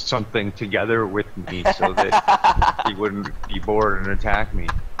something together with me so that he wouldn't be bored and attack me.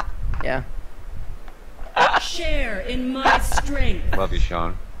 Yeah. Share in my strength. Love you,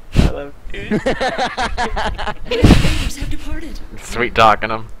 Sean. I love you. Invaders have departed. Sweet talking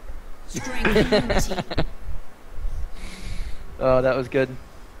him. Strength and unity. Oh, that was good.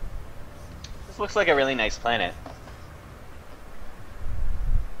 This looks like a really nice planet.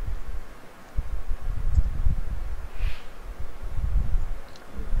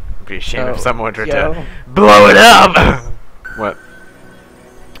 It'd be a shame if Oh, someone were yo. to blow it up! What?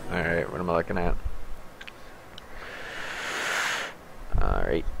 Alright, what am I looking at?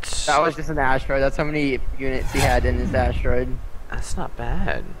 Alright. That was just an asteroid. That's how many units he had in this asteroid. That's not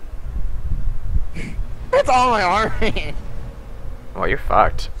bad. That's all my army. Well, you're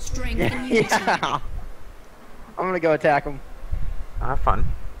fucked. Strength and unity. Yeah. I'm gonna go attack him. Have fun.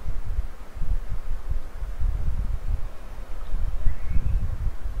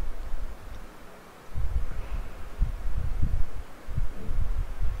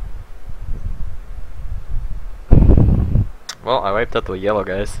 Well, I wiped out the yellow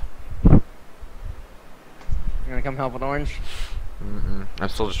guys. You gonna come help with orange? I'm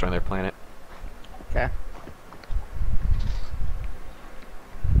still destroying their planet. Okay.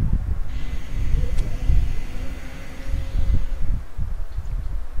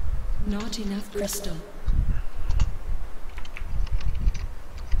 Not enough crystal.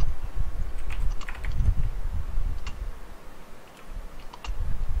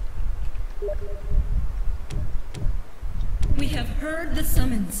 We have heard the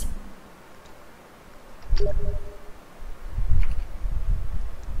summons.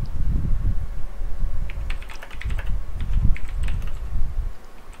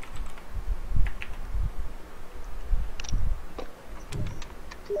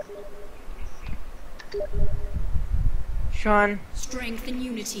 Sean. Strength and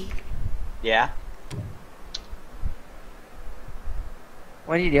unity. Yeah?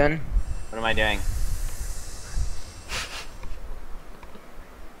 What are you doing? What am I doing?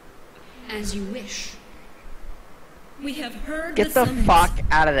 As you wish. We have heard Get the summons. fuck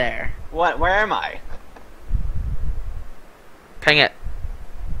out of there. What? Where am I? Dang it.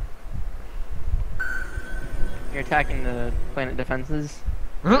 You're attacking the planet defenses.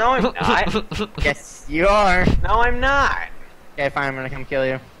 No, I'm not. Yes, you are. No, I'm not. Okay, fine. I'm gonna come kill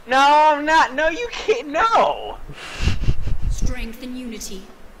you. No, I'm not. No, you can't. No. Strength and unity.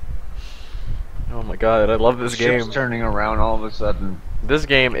 Oh my god, I love this Ship's game. turning around all of a sudden. This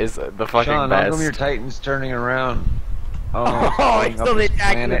game is the fucking Sean, how best. come your Titan's turning around? Oh, it's Oh, flying he's up still his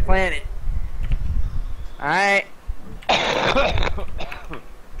attacking the planet. Alright.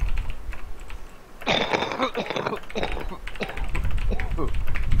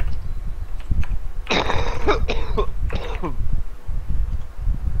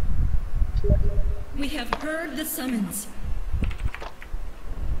 We have heard the summons.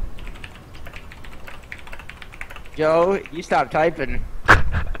 Joe, you stop typing.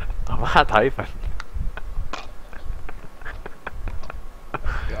 I'm not typing.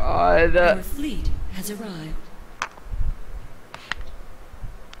 God. Our fleet has arrived.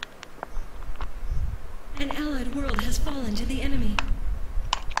 An allied world has fallen to the enemy.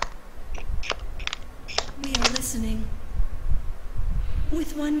 We are listening.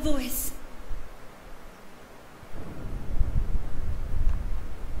 With one voice.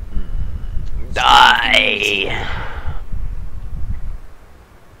 Die!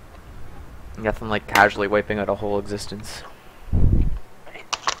 Nothing like casually wiping out a whole existence.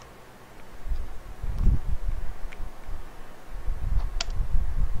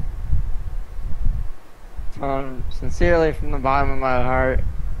 Sincerely, from the bottom of my heart,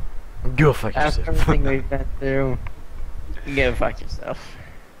 Go fuck after yourself. everything we've been through, you go fuck yourself.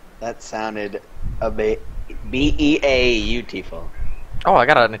 That sounded a beautiful. Oh, I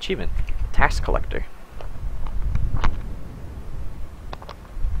got an achievement. Tax collector.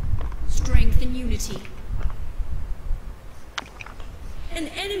 Strength and unity. An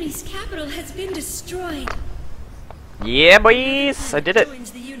enemy's capital has been destroyed. Yeah, boys! I did it.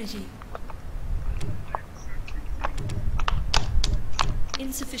 Joins the unity.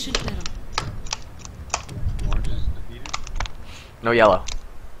 Insufficient metal. No yellow.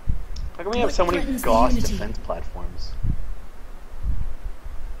 How come we have so many threatens the Gauss unity? defense platforms?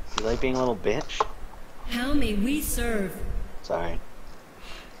 You like being a little bitch? How may we serve? Sorry.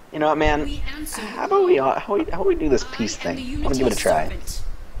 You know what, man? We answer. How about we do this peace thing? I want to give it a try. Servant.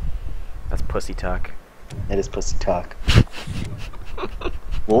 That's pussy talk. It is pussy talk.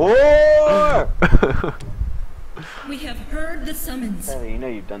 War! We have heard the summons. Tyler, you know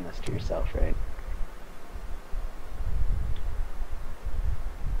you've done this to yourself, right?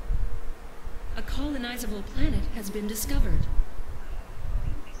 A colonizable planet has been discovered.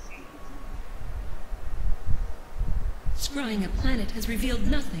 Scrying a planet has revealed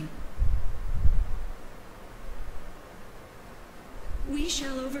nothing. We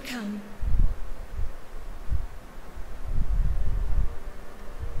shall overcome.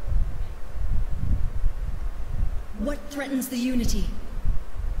 What threatens the unity?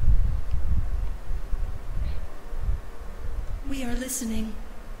 We are listening.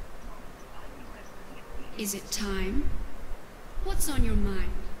 Is it time? What's on your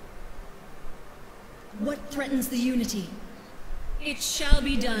mind? what threatens the Unity. It shall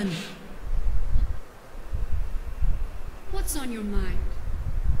be done. What's on your mind?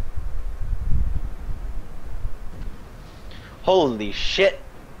 Holy shit.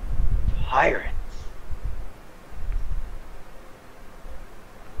 Pirates.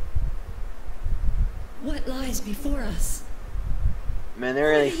 What lies before us? Man, they're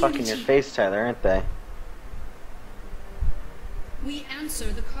really fucking your face, Tyler, aren't they? We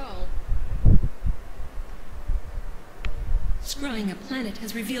answer the call. Scrying a planet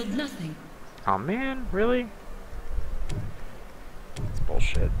has revealed nothing. Oh man, really? It's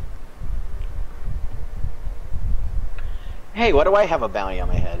bullshit. Hey, why do I have a bounty on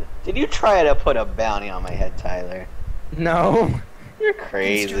my head? Did you try to put a bounty on my head, Tyler? No. You're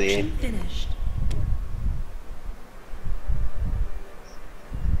crazy. Construction finished.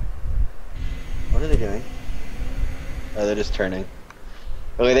 What are they doing? Oh, they're just turning.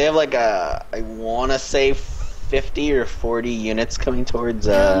 Okay, they have like a, I wanna say 50 or 40 units coming towards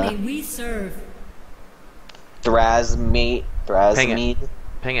How may we serve? Thrasmeet.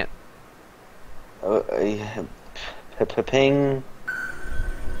 Ping it. Oh, ping.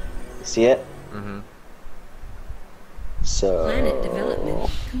 See it? Mm-hmm. So. Planet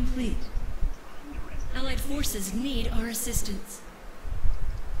development complete. Allied forces need our assistance.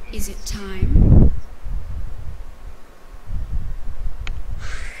 Is it time?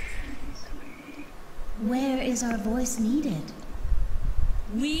 Where is our voice needed?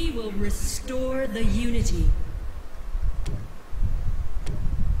 We will restore the Unity.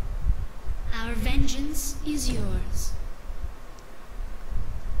 Our vengeance is yours.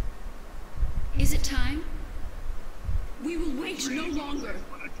 Is it time? We will wait no longer.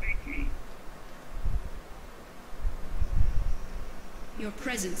 Your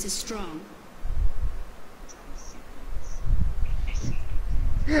presence is strong.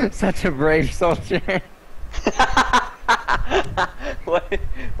 Such a brave soldier. What?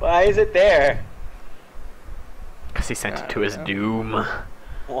 Why is it there? Because he sent it to his doom.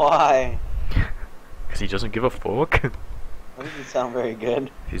 Why? Because he doesn't give a fuck. That doesn't sound very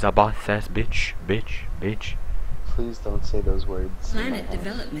good. He's a boss ass bitch. Bitch. Please don't say those words. Planet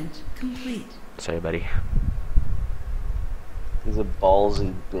development complete. Sorry, buddy. He's a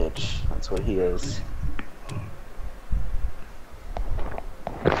ballsy bitch. That's what he is.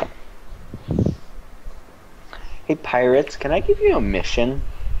 Hey pirates, can I give you a mission?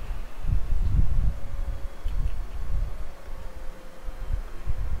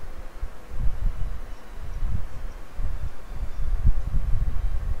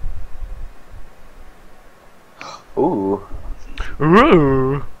 Ooh.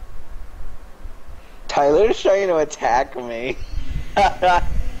 Ooh. Tyler's trying to attack me.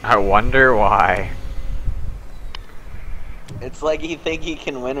 I wonder why. It's like he think he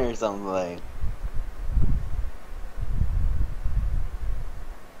can win or something.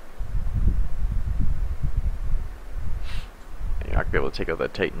 You're not gonna be able to take out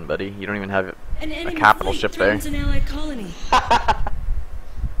that Titan, buddy. You don't even have An a enemy capital fleet ship there. threatens an allied colony.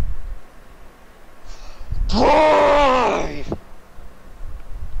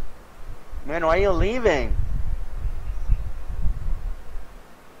 Man, why are you leaving?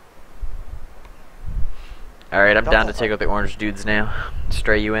 Alright, I'm down to take out the orange dudes now.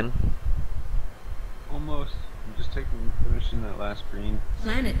 Stray you in? Almost. I'm just finishing that last green.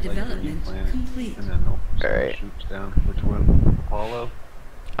 Planet light green development planet, complete. and then they'll send Alright. troops down. Which one? Apollo?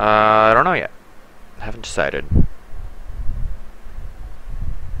 I don't know yet. Haven't decided.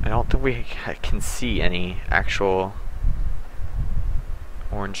 I don't think we can see any actual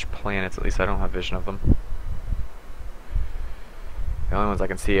orange planets. At least I don't have vision of them. The only ones I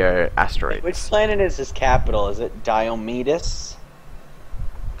can see are asteroids. Which planet is his capital? Is it Diomedes?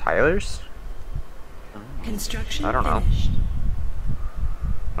 Tyler's? Construction I don't know. finished.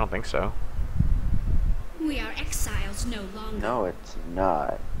 I don't think so. We are exiles no longer. No, it's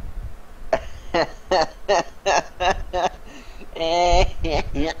not.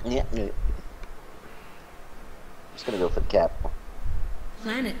 Just gonna go for the capital.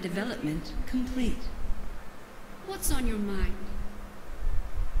 Planet development complete. What's on your mind?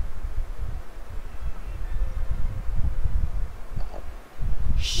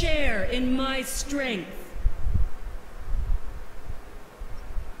 Share in my strength.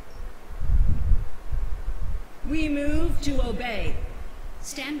 We move to obey.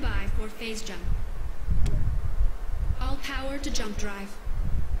 Stand by for phase jump. All power to jump drive.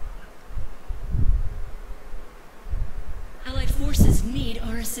 Allied forces need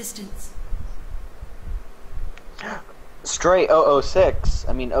our assistance. Stray 006.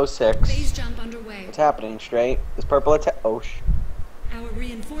 I mean 06. Phase jump underway. What's happening, Stray? Is purple attack? Oh, Our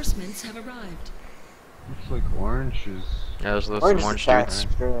reinforcements have arrived. Looks like orange is. Yeah, there's some Orange orange attack. dudes.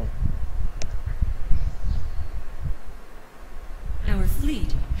 Sure. Our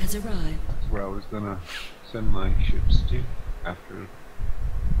fleet has arrived. That's where I was gonna send my ships to after.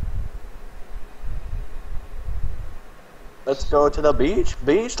 Let's go to the beach.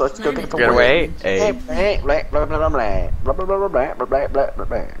 Let's go get the Get away. Hey. Blah blah blah blah blah blah blah blah blah blah blah blah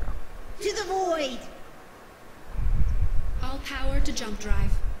blah. To the void! All power to jump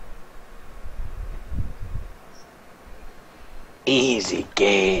drive. Easy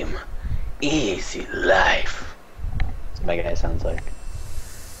game, easy life. That's what my guy sounds like.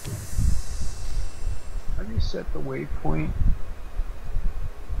 How do you set the waypoint?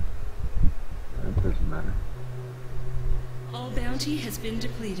 That doesn't matter. All bounty has been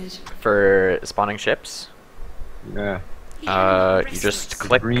depleted. For spawning ships, Yeah. you just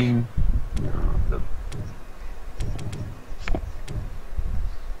click. Green. No, the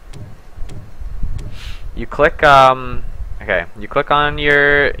You click. Okay. You click on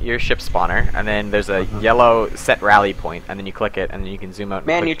your ship spawner, and then there's a yellow set rally point, and then you click it, and then you can zoom out. And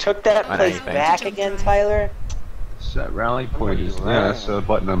Man, click you took that on place anything. back again, Tyler? set rally point is. Yeah, that's the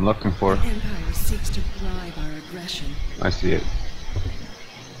button I'm looking for. The Empire seeks to bribe our aggression. I see it.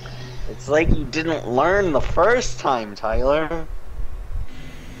 It's like you didn't learn the first time, Tyler.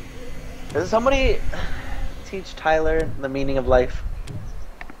 Does somebody teach Tyler the meaning of life?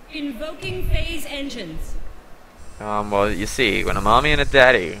 Invoking phase engines. Well, you see, when a mommy and a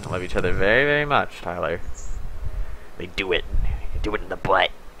daddy love each other very, very much, Tyler, they do it. They do it in the butt.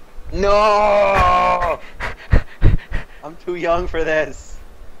 No! I'm too young for this.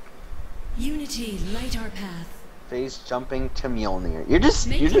 Unity, light our path. Phase jumping to Mjolnir. You're just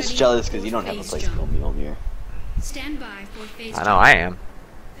Make jealous ready because you don't have a phase place to go jump. Mjolnir. Stand by for phase I know, jump. I am.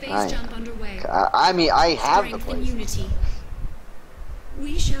 Phase I am. jump underway. I mean, I have the Strength and place. unity.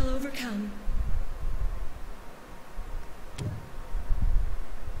 We shall overcome.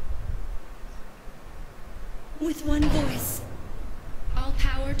 With one voice. All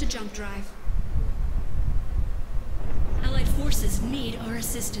power to jump drive. Allied forces need our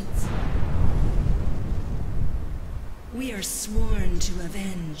assistance. We are sworn to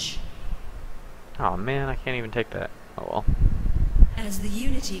avenge. Oh man, I can't even take that. Oh well. As the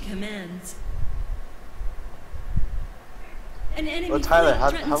Unity commands. An enemy Well, Tyler, fleet how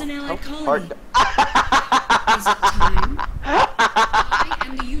threatens an allied hard? colony. Is it time? I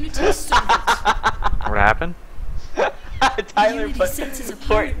am the Unity servant. What happened? Tyler Unity put senses a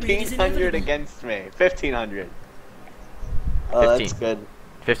pirate raid is 1,400 inevitable. against me. 1,500. Oh, that's 15. good.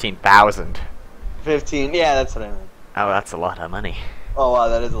 15,000. 15. Yeah, that's what I meant. Oh, that's a lot of money. Oh wow,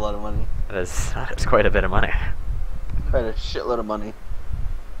 that is a lot of money. That's quite a bit of money. Quite a shitload of money.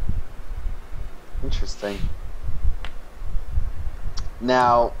 Interesting.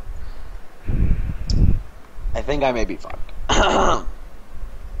 Now, I think I may be fucked. I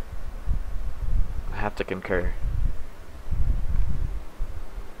have to concur.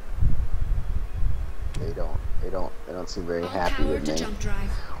 They don't seem very All happy power with to me. jump drive.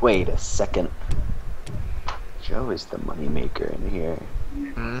 Wait a second. Joe is the moneymaker in here.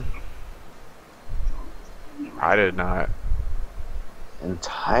 Hmm? I did not. And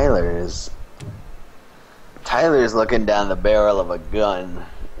Tyler's looking down the barrel of a gun.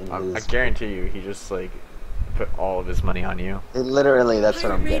 In I his, guarantee you, he just like put all of his money on you, literally, that's what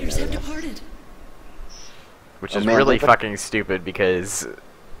Pirate I'm getting raiders at. have here. departed. which Oh, is man, really look at- fucking stupid because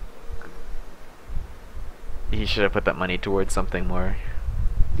he should have put that money towards something more.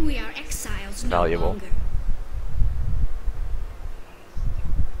 We are exiles no Valuable. longer.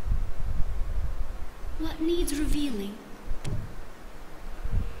 What needs revealing?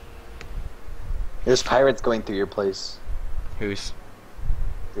 There's pirates going through your place. Who's?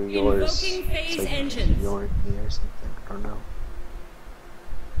 Through yours. Invoking phase It's like engines. Your or something. I don't know.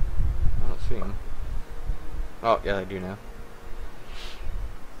 I don't see him. Oh yeah, I do now.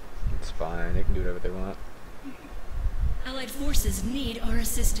 It's fine. They can do whatever they want. Allied forces need our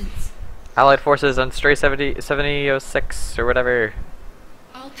assistance. Allied forces on Stray 7006 or whatever.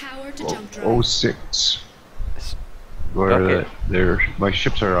 All power to jump drive. 06. Where Okay. my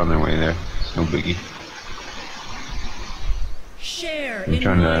ships are on their way there. It's no biggie. Share I'm in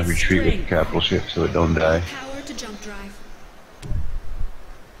trying my to retreat with the strength. capital ship so it don't die. Power to jump drive.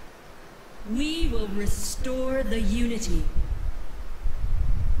 We will restore the Unity.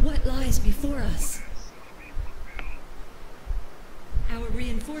 What lies before us? Our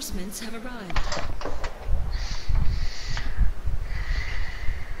reinforcements have arrived.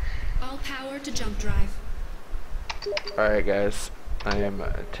 All power to jump drive. Alright guys, I am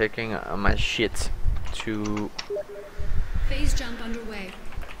taking my shit to... Phase jump underway.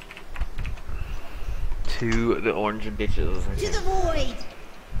 to the orange bitches. To the void!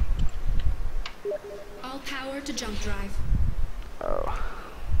 All power to jump drive. Oh.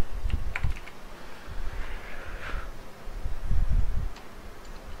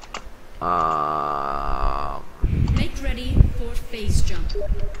 Make ready for phase jump.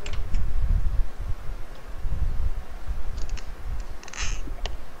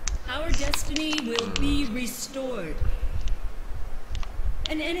 Our destiny will be restored.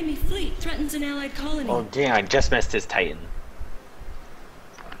 An enemy fleet threatens an allied colony. Oh damn, I just missed his Titan.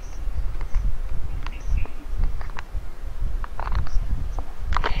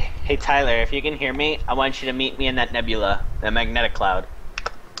 Hey Tyler, if you can hear me, I want you to meet me in that nebula, the magnetic cloud.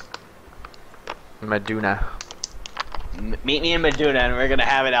 Meduna. Meet me in Meduna and we're gonna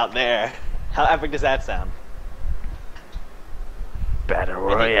have it out there. How epic does that sound? Battle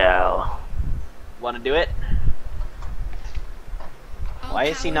Royale. Wanna do it? All Why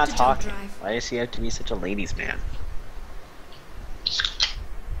is he power not to jump talking? drive. Why does he have to be such a ladies' man?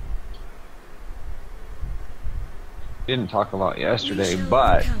 Didn't talk a lot yesterday, We shall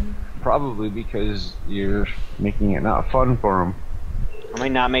but overcome. probably because you're making it not fun for him. Am I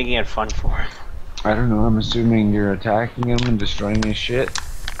not making it fun for him? I don't know, I'm assuming you're attacking him and destroying his shit. Is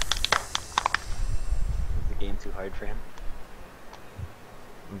the game too hard for him?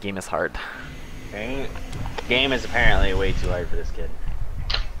 Game is hard. Okay. Game is apparently way too hard for this kid.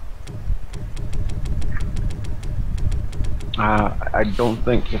 I don't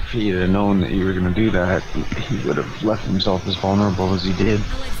think if he had known that you were going to do that, he would have left himself as vulnerable as he did.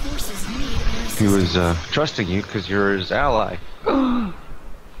 Allied forces need our He was assistance. trusting you because you're his ally.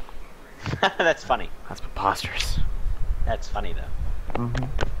 That's funny. That's preposterous. That's funny though.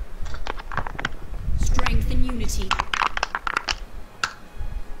 Strength and unity.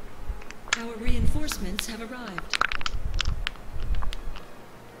 Our reinforcements have arrived.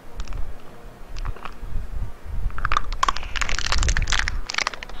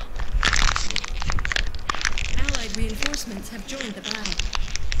 Allied reinforcements have joined the battle.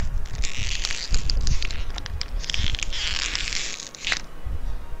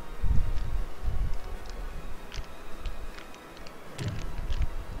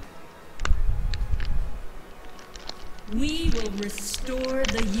 We will restore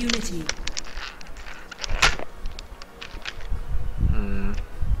the unity.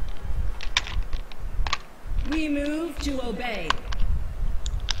 We move to obey.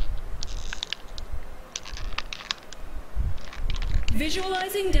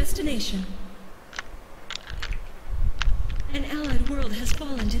 Visualizing destination. An allied world has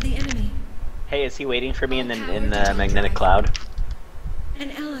fallen to the enemy. Hey, is he waiting for me in All the power to jump magnetic drive. cloud?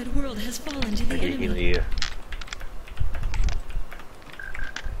 An allied world has fallen to Or the did he enemy. leave?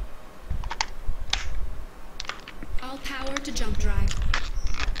 All power to jump drive.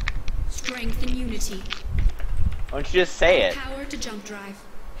 Strength and unity. Why don't you just say All it? power to jump drive.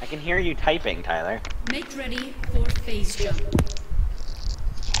 I can hear you typing, Tyler. Make ready for phase jump.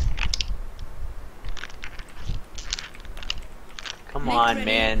 Come Make on, ready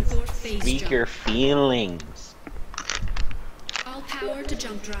man. for phase Speak jump. your feelings. All power to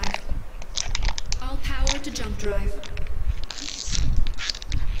jump drive. All power to jump drive.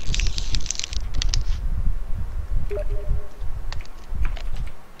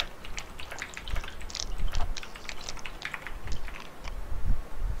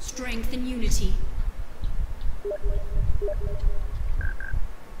 Strength and unity.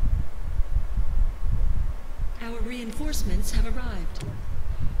 Our reinforcements have arrived.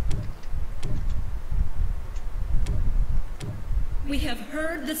 We have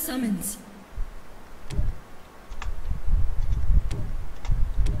heard the summons.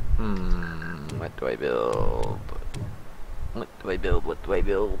 What do I build? What do I build? What do I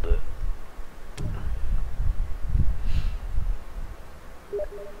build?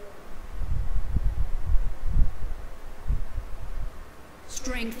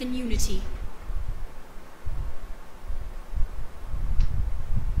 Strength and unity.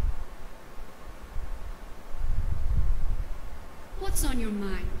 What's on your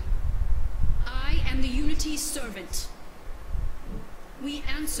mind? I am the Unity's servant. We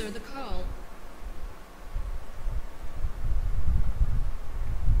answer the call.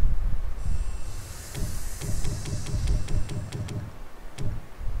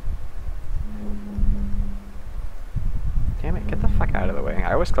 Damn it, get the fuck out of the way.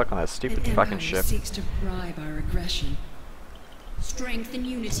 I always click on that stupid An fucking empire ship. seeks to bribe our aggression. Strength and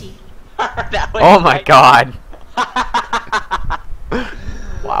unity. That was Oh my like- god!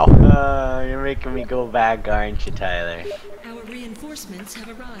 Wow. You're making me go back, aren't you, Tyler? Our reinforcements have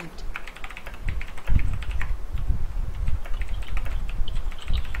arrived.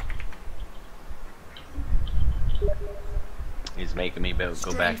 He's making me go back,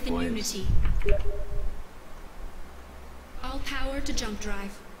 Strength and boys. unity. All power to jump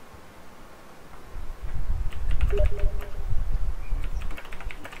drive.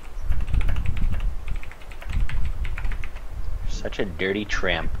 Such a dirty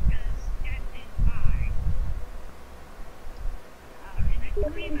tramp.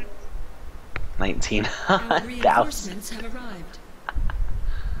 Our 19,000. reinforcements have arrived.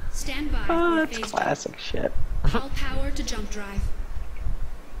 Stand by Oh, for that's phase classic shit. jump. All power to jump drive.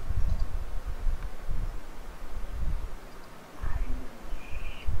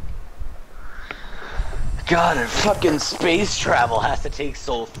 God, and fucking space travel has to take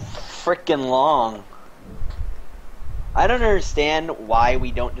so freaking long. I don't understand why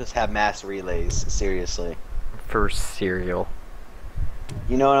we don't just have mass relays, seriously. For cereal.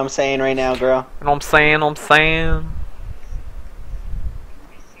 You know what I'm saying right now, girl? You know what I'm saying?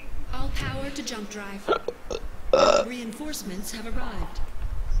 All power to jump drive. Reinforcements have arrived.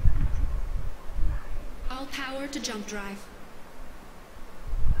 All power to jump drive.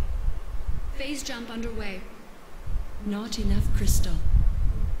 Phase jump underway. Not enough crystal.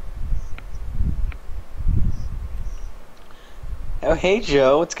 Oh, hey,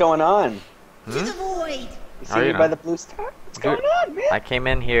 Joe, what's going on? To the void. You see Oh, you me know. by the blue star? What's Dude, going on, man? I came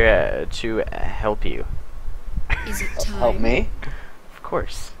in here to help you. Is it time? Help me? Of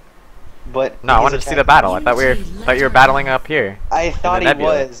course. But No, I wanted to see the battle. I thought you were battling up here. I thought the he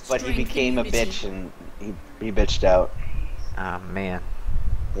nebula. was, but he Strength became a and unity. bitch and he bitched out. Oh man.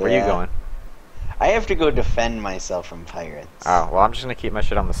 Where you Yeah. going? I have to go defend myself from pirates. Oh, well I'm just gonna keep my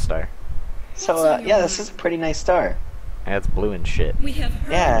shit on the star. So, What's on your yeah, this is a pretty nice star. Yeah, it's blue and shit. We have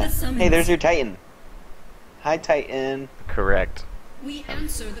heard Yeah. the summons. Hey, there's your Titan. Hi, Titan. Correct. We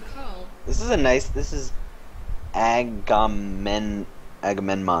answer the call. This is Agamemnon.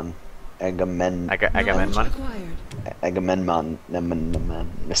 Knowledge Agamemnon. acquired.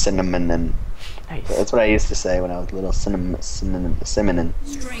 Cinnamon. Nice. That's what I used to say when I was little. Cinnamon. Strength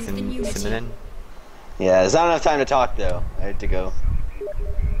and unity. Cinnamon. Yeah, there's not enough time to talk though. I had to go.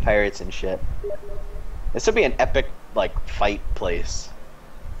 Pirates and shit. This would be an epic, like, fight place.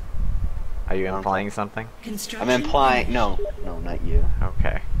 Are you implying something? Construction. I'm implying. No, not you.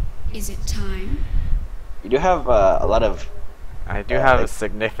 Okay. Is it time? You do have a lot of. I do have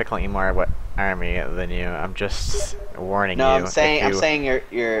significantly more army than you. I'm just warning No, you. I'm saying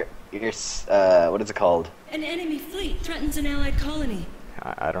your what is it called? An enemy fleet threatens an allied colony.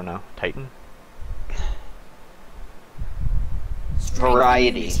 I don't know. Titan? Strength and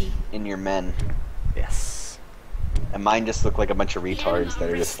Variety unity. in your men. Yes. And mine just look like a bunch of retards that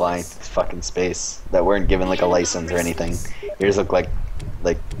are just flying through fucking space that weren't given like a license or anything. Yours look like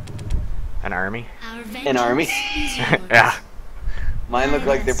An army? Our an army. vengeance is yours. Yeah. Mine look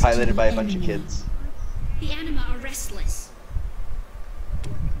like they're piloted by a bunch of kids. The anima are restless.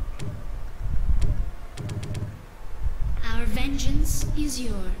 Our vengeance is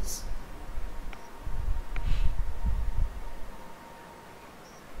yours.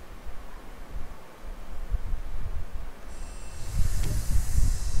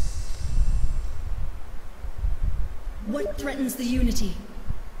 What threatens the unity?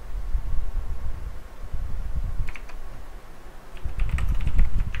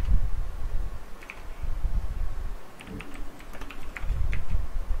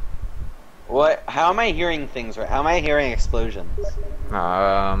 What? How am I hearing things right? How am I hearing explosions?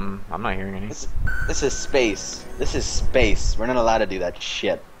 I'm not hearing any. This is space. This is space. We're not allowed to do that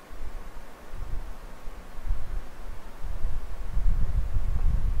shit.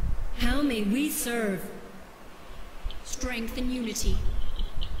 How may we serve? Strength and unity.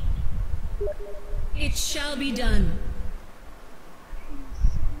 It shall be done.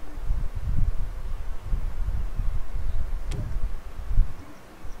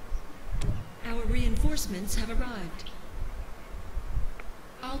 Our reinforcements have arrived.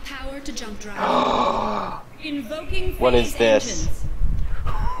 All power to jump drive. Invoking What is phase this? engines.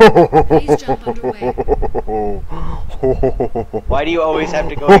 Phase jump underway. Why do you always have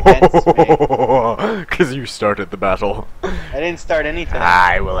to go against me? Because you started the battle. I didn't start anything.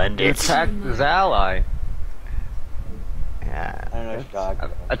 I will end He it. attacked his ally. Yeah. I don't know what you're talking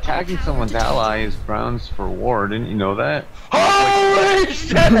about. Attacking someone's ally is grounds for war. Didn't you know that? Holy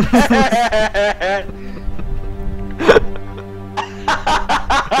shit!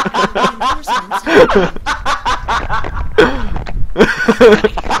 Reinforcements have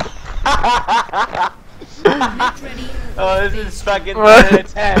Make ready. Oh, this is fucking 10 out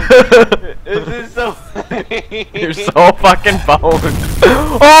of 10. This is so funny. You're so fucking boned.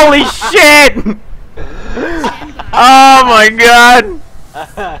 Holy shit! Stand by. Oh my god!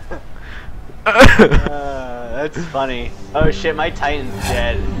 That's funny. Oh shit, my Titan's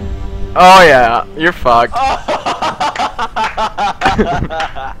dead. Oh yeah, you're fucked.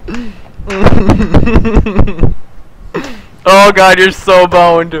 Oh god, you're so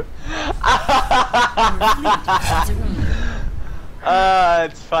boned.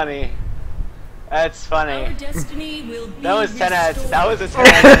 It's funny. That's funny. Our destiny will be That was 10 out. restored. That was a 10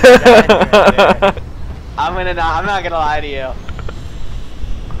 out of 10 right there. I'm not gonna lie to you.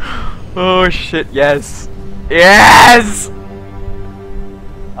 Oh shit, yes. Yes!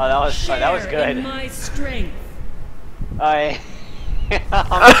 Oh, that was fun. That was Share in good. my strength. I.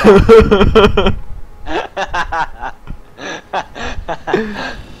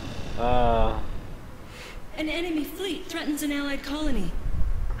 An enemy fleet threatens an allied colony.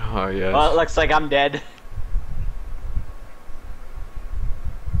 Oh yes. Well, it looks like I'm dead.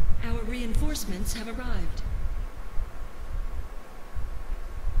 Our reinforcements have arrived.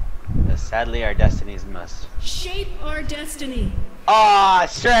 Sadly, our destinies must. Shape our destiny. Aw,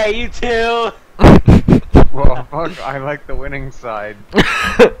 Stray, you too! Well, fuck, I like the winning side.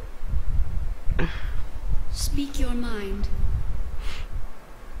 Speak your mind.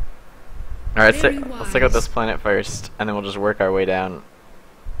 Alright, Very let's take out this wise. planet first, and then we'll just work our way down.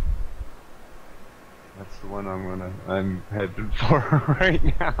 That's the one I'm headed for right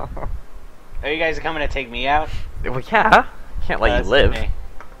now. Are you guys coming to take me out? Well, yeah. Can't let That's you live. funny.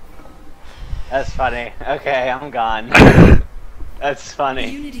 That's funny. Okay, I'm gone. That's The funny.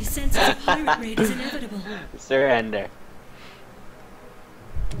 Unity senses of pirate raid is inevitable. Surrender.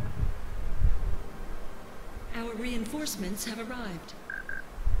 Our reinforcements have arrived.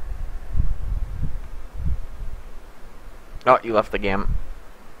 Oh, you left the game.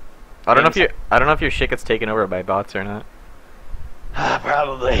 I don't know if your shit gets taken over by bots or not.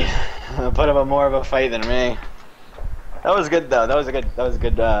 Probably. Put up more of a fight than me. That was good though. That was a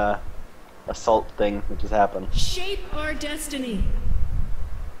good assault thing that just happened. Shape our destiny.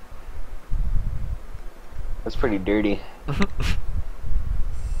 That's pretty dirty.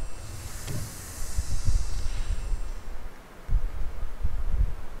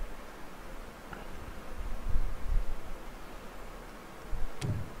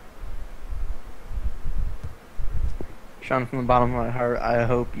 Sean, from the bottom of my heart, I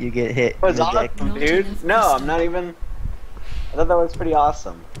hope you get hit That was in the dick. awesome, dude. No, I'm not even. I thought that was pretty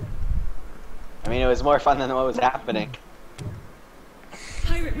awesome. I mean, it was more fun than what was happening.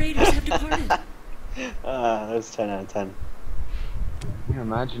 Pirate raiders have departed. That was 10 out of 10. Yeah,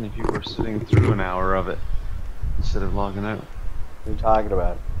 imagine if you were sitting through an hour of it instead of logging out. What are you talking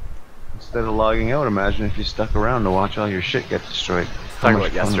about? Instead of logging out, imagine if you stuck around to watch all your shit get destroyed. Talk How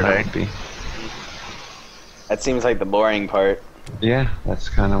much about fun yesterday. that would be. That seems like the boring part. Yeah, that's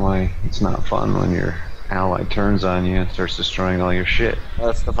kind of why it's not fun when your ally turns on you and starts destroying all your shit.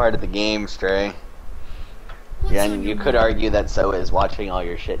 That's the part of the game, Stray. What's Yeah, on and you your could mind? argue that so is watching all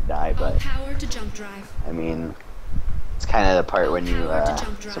your shit die, All but power to jump drive. I mean, it's kind of the part when you Power to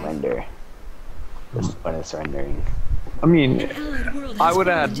jump drive. surrender. That's the point of surrendering. I mean, An allied world I has would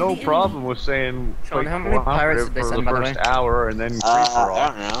fallen have into no the problem with saying Sean, like, how many pirates did they for send, the by the first way? hour and then free for I all.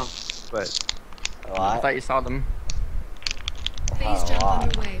 don't know. But A I lot. thought you saw them. Phase jump lot.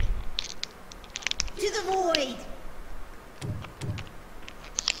 underway. To the void!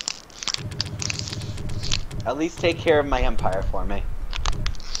 At least take care of my empire for me.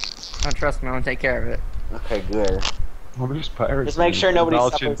 Oh, trust me, I'm gonna take care of it. Okay, good. well, there's pirates. Just make in sure nobody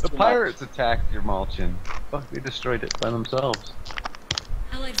Malchin. suffers The too much. pirates attacked your Malchin. Fuck, they destroyed it by themselves.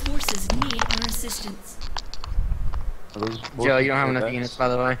 Allied forces need our assistance. Are those Joe, you don't have mostly enough Corvettes? units, by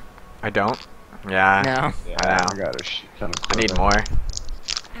the way. I don't? Yeah. No. Yeah, I know. I got a shit ton of I need Corvettes. more.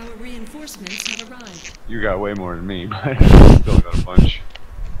 Our reinforcements have arrived. You got way more than me, but I still got a bunch.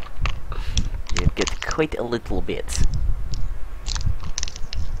 You get quite a little bit.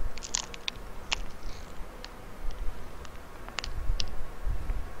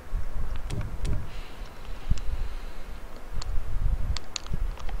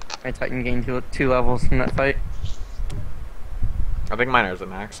 My Titan gained two levels from that fight. I think mine is at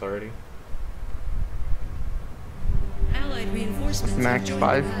max already. Allied reinforcements Max have joined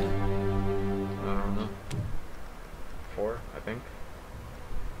 5. the battle. I don't know. 4, I think.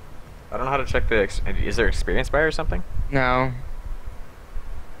 I don't know how to check the. Is there experience bar or something? No.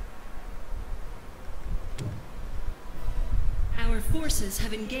 Our forces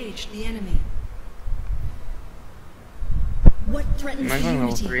have engaged the enemy. What threatens Am I the going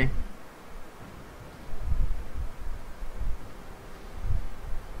level unity? 3?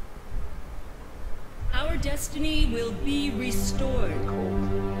 Our destiny will be restored.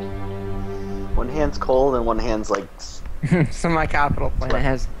 One hand's cold and one hand's like. So my capital planet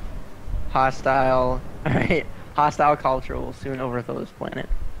has hostile Alright, hostile culture will soon overthrow this planet.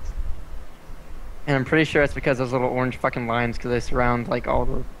 And I'm pretty sure it's because those little orange fucking lines, because they surround like all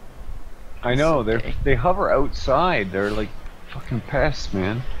the. I know, Okay. they hover outside. They're like fucking pests,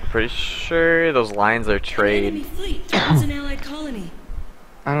 man. Pretty sure those lines are An enemy trade. fleet threatens an allied colony.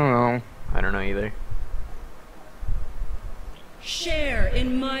 I don't know. I don't know either. Share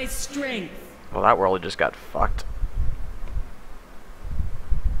in my strength. Well, that world just got fucked.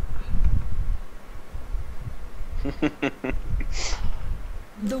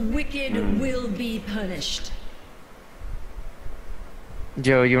 The wicked will be punished.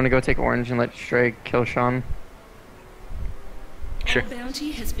 Joe, you want to go take orange and let Stray kill Sean? Sure. Our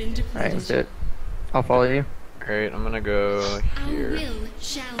bounty has been Alright, depleted. let's do it. I'll follow you. Alright, I'm gonna go Our here. will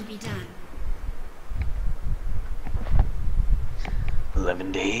shall be done.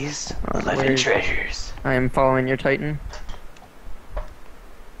 11 days, Alright, 11 where's- treasures. I am following your Titan.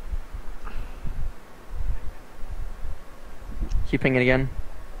 Keeping it again.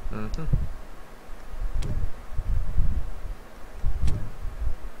 Mm-hmm.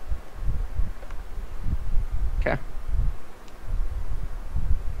 Okay.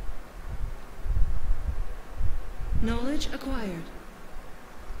 Knowledge acquired.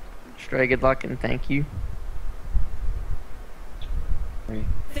 Stray, good luck and thank you.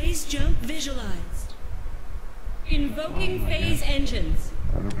 Phase jump visualized. Invoking phase engines.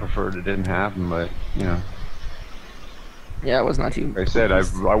 I would have preferred it didn't happen, but you know, Yeah, it was not too. like I said, I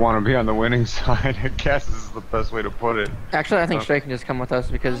want to be on the winning side. I guess this is the best way to put it. Actually, I think Stray can just come with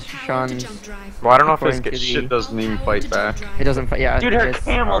us because All power to Sean's. jump drive. Well, I don't know if According this to gets the- Shit doesn't All even power fight to back. jump drive. It doesn't. Yeah, Dude, her it's,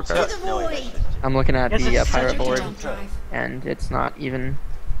 camel okay. took no it doesn't. I'm looking at It's the a pirate second board, Jump drive. and it's not even.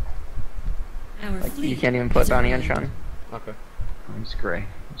 Our Like, fleet you can't even put has bounty on arrived. Sean. Okay. It's gray.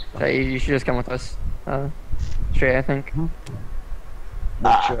 So you should just come with us. Stray, I think.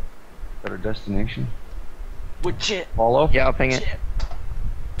 Which, better destination? Which it? Follow? Yeah, I'll ping it.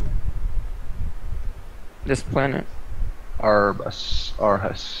 This planet.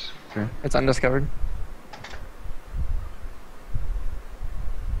 Arhus. Okay. It's undiscovered.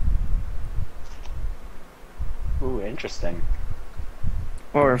 Ooh, interesting.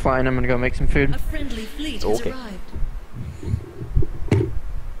 While we're flying, I'm gonna go make some food. A friendly fleet has Okay. arrived.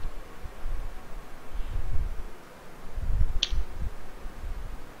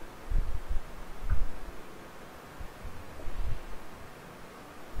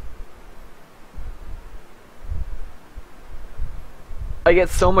 I get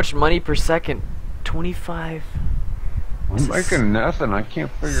so much money per second. 25. I'm making nothing. I can't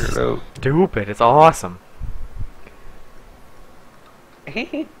figure it out. Stupid. It's awesome.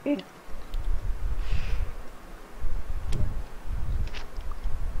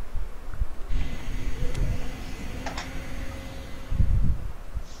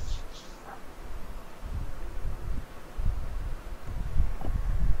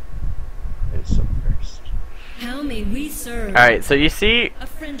 It's so first. How may we serve? Alright, so you see A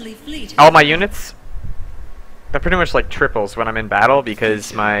friendly fleet. all my units? They're pretty much like triples when I'm in battle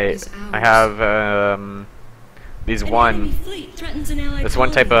because I have these An enemy one fleet threatens an allied this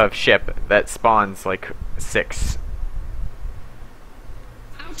one type colony. of ship that spawns like 6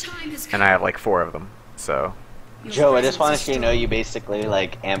 Our time has come. and I have like 4 of them. So Your Joe, I just presence wanted is you to know strong. you basically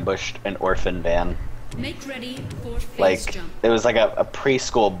like ambushed an orphan van. Make ready for phase Like jump. it was like a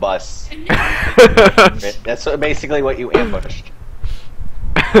preschool bus. And now, That's basically what you ambushed.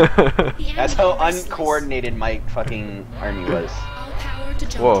 the That's how enemy restless. uncoordinated my fucking army was. All power to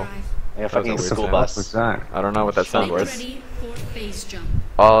jump Whoa. drive. Like a was fucking a weird school sound. bus. What's that? I don't know what that sound Make was. ready for phase jump.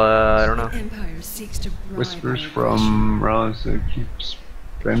 I don't know. Empire seeks to bribe Whispers our from Rollins that keeps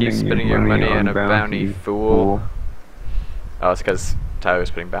spending, Keep spending your money on a bounty, fool. Oh, it's because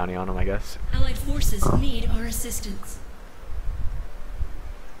Tyler's putting bounty on him, I guess. Allied forces need our assistance.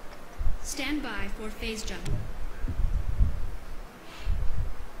 Stand by for phase jump.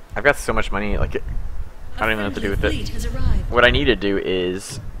 I've got so much money, like I don't even know what to do with fleet it. has arrived. What I need to do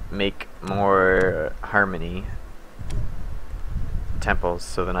is make more harmony temples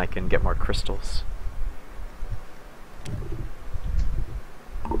so then I can get more crystals.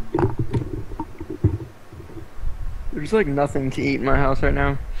 There's like nothing to eat in my house right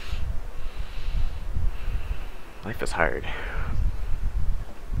now. Life is hard.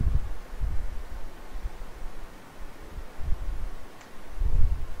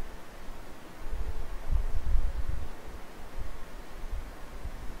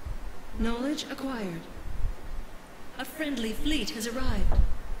 Knowledge acquired. A friendly fleet has arrived.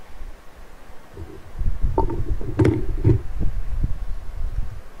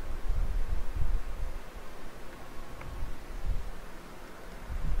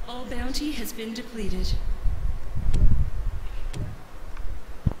 All bounty has been depleted.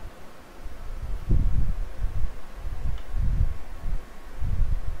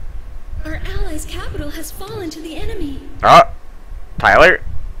 Our allies' capital has fallen to the enemy. Oh, Tyler.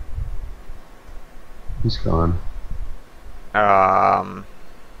 He's gone.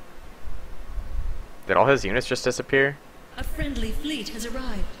 Did all his units just disappear? A friendly fleet has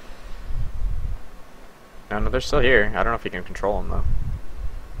arrived. No, they're still here. I don't know if you can control them though.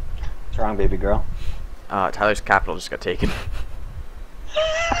 What's wrong, baby girl? Tyler's capital just got taken.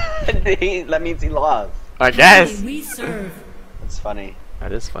 That means he lost. I guess. We serve. That's funny.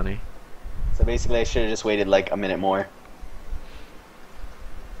 That is funny. So basically, I should have just waited like a minute more.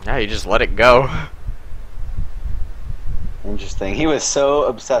 Yeah, you just let it go. Interesting. He was so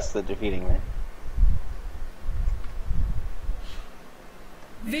obsessed with defeating me.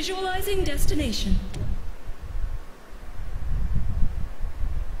 Visualizing destination.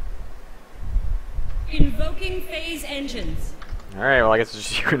 Invoking phase engines. Alright, well I guess it's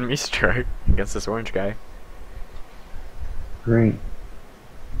just you and me strike against this orange guy. Great.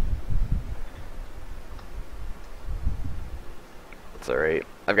 It's alright.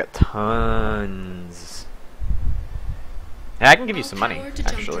 I've got tons. Yeah, I can give you some money,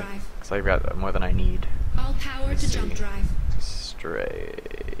 actually. Because I've got more than I need. All power to jump drive. Stray.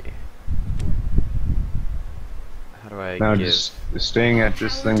 How do I Now, give... just staying at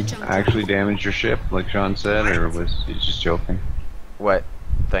this thing actually damage your ship, like Sean said, or was he just joking? What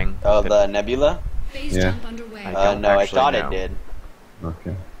thing? Oh, the nebula? Phase Yeah. jump underway. No, I actually thought know. it did.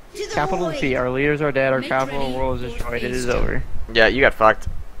 Okay. Capital C. Our leaders are dead. Our Make capital ready world is for destroyed. It phase is jump. over. Yeah, you got fucked.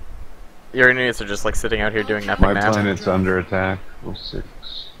 Your units are just like sitting out here doing nothing My now. planet's under attack. 06.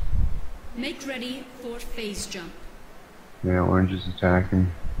 Make ready for phase jump. Yeah, orange is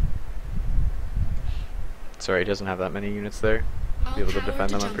attacking. Sorry, he doesn't have that many units there. All Be able to power defend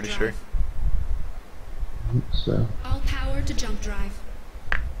them, I'm jump pretty drive. sure. So, All power to jump drive.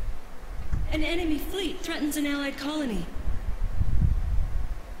 An enemy fleet threatens an allied colony.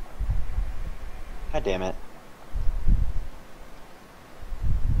 God damn it.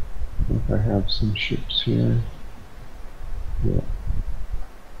 I think I have some ships here. Yeah.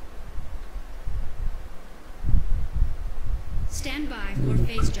 Stand by for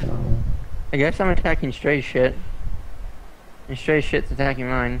phase jump. I guess I'm attacking stray shit. And stray shit's attacking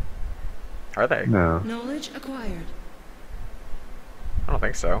mine. Are they? No. Knowledge acquired. I don't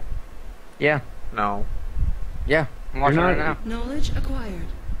think so. Yeah. No. Yeah. I'm watching You're right not- now. Knowledge acquired.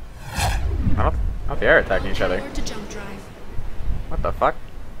 I don't they are attacking All each other. power to jump drive. What the fuck?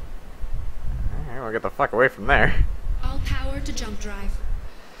 Alright, well get the fuck away from there. All power to jump drive.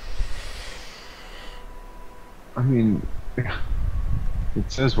 I mean,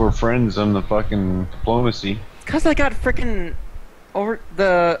 it says we're friends on the fucking diplomacy. Cause I got freaking over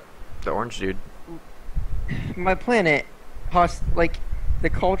the orange dude. my planet. Like the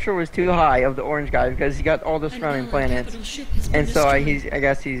culture was too high of the orange guy because he got all the surrounding planets, and so I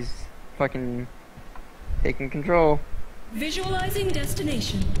guess he's fucking taking control. Visualizing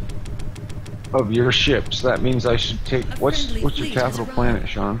destination. Of your ships, that means I should take. What's friendly your fleet capital has planet, arrived.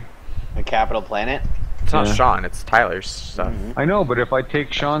 Sean? A capital planet? It's not Yeah. Sean, it's Tyler's stuff. I know, but if I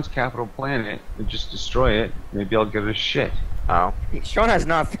take Sean's capital planet and just destroy it, maybe I'll get his shit. Oh. Sean has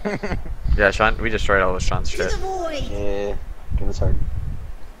nothing. Yeah, Sean, we destroyed all of Sean's To shit. the void. Yeah. Give us hard.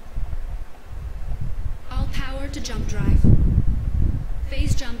 All power to jump drive.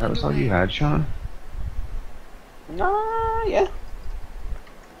 Phase jump That was all underway. you had, Sean? Yeah.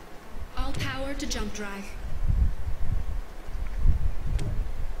 All power to jump drive.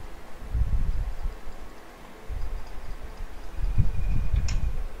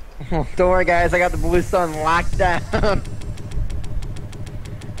 Don't worry, guys. I got the blue sun locked down.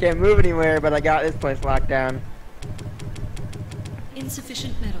 Can't move anywhere, but I got this place locked down.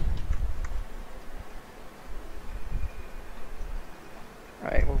 Insufficient metal.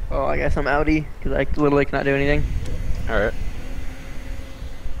 Alright, well, I guess I'm outie, because I literally cannot do anything. Alright.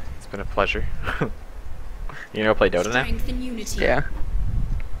 It's been a pleasure. You know play Dota now? Strength and unity. Yeah.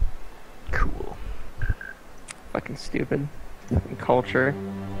 Cool. Fucking stupid. Fucking culture.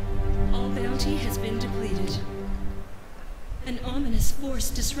 All bounty has been depleted. An ominous force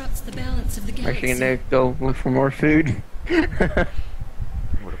disrupts the balance of the I'm galaxy. actually gonna go look for more food.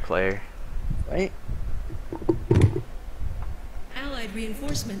 What a player. Right? Allied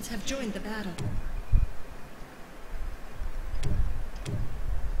reinforcements have joined the battle.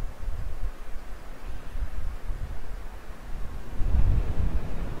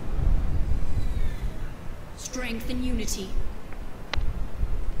 Strength and unity.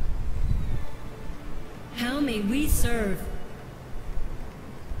 How may we serve?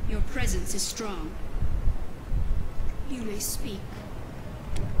 Your presence is strong. You may speak.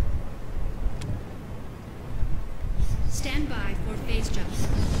 Stand by for phase jump.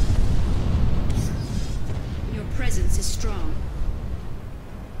 Your presence is strong.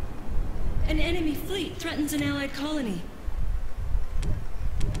 An enemy fleet threatens an allied colony.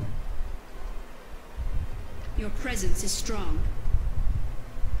 Your presence is strong.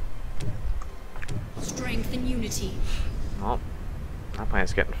 Strength and unity. Well, that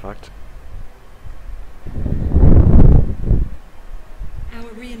planet's getting fucked. Our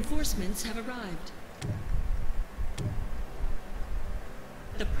reinforcements have arrived.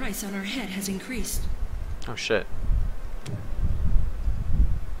 The price on our head has increased. Oh shit.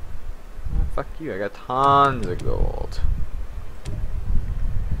 Oh, fuck you, I got tons of gold.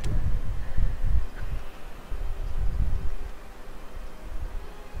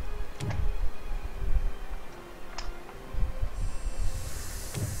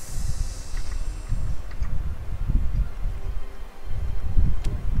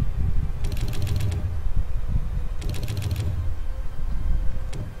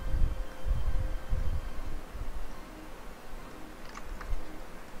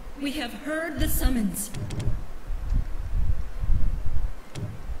 We have heard the summons.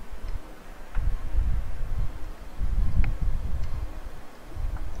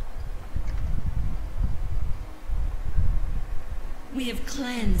 We have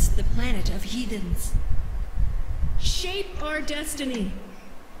cleansed the planet of heathens. Shape our destiny.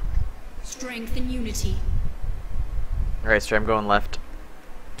 Strength and unity. Alright, so I'm going left.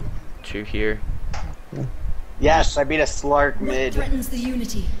 2 here. Yes, I beat a Slark What mid. threatens the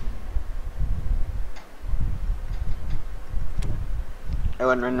unity? I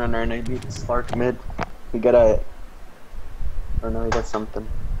went run, I beat Slark mid. We got a... Or no, we got something.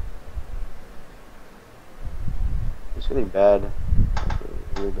 It's really bad.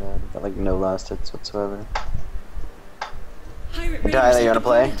 Really bad. Got like no last hits whatsoever. Pirate raiders Tyler, you have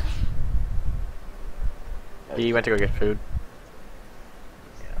wanna play? departed. He went to go get food.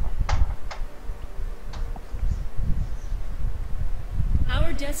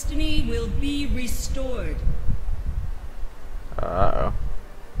 Our destiny will be restored. Uh-oh.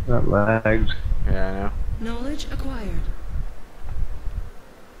 That lagged. Yeah, I know. Knowledge acquired.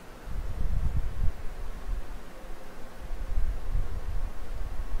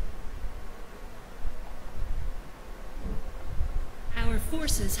 Our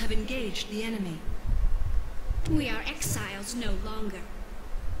forces have engaged the enemy. We are exiles no longer.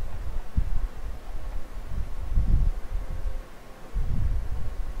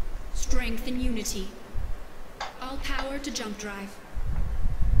 Strength and unity. All power to jump drive.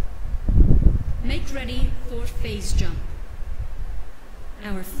 Make ready for phase jump.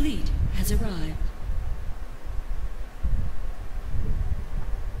 Our fleet has arrived.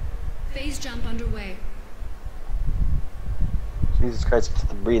 Phase jump underway. Jesus Christ, it's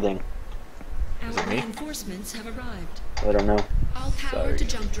the breathing. Our reinforcements have arrived. I don't know. All power to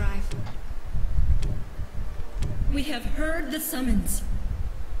jump drive. We have heard the summons.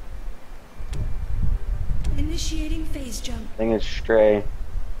 Initiating phase jump. I think it's Stray.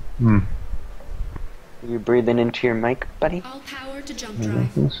 You breathing into your mic, buddy? All power to jump I don't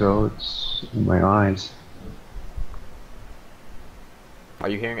drive. think so. It's in my eyes. Are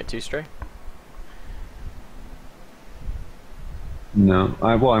you hearing it too, Stray? No.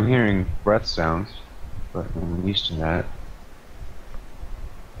 Well, I'm hearing breath sounds, but I'm used to that.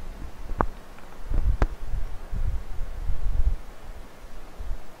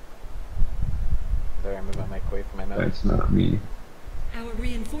 Sorry, I moved my mic away from my mouth. That's not me. Our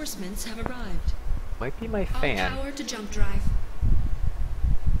reinforcements have arrived. Might be my All fan. power to jump drive.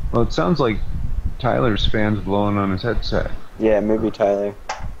 Well, it sounds like Tyler's fan's blowing on his headset. Yeah, maybe Tyler.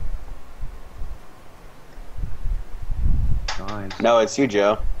 Nice. No, it's you,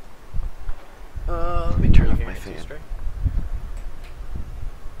 Joe. Let me turn off my fan.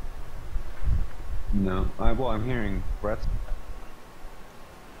 No. Well, I'm hearing breath.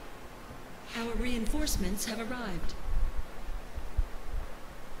 Our reinforcements have arrived.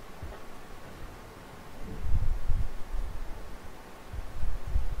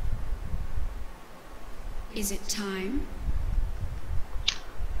 Is it time?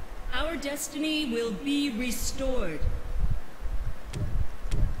 Our destiny will be restored.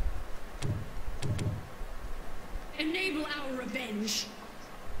 Enable our revenge.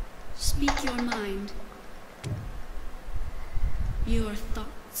 Speak your mind. Your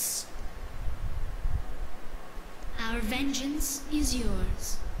thoughts. Our vengeance is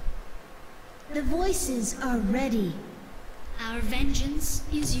yours. The voices are ready. Our vengeance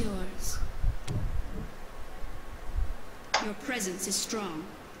is yours. Your presence is strong.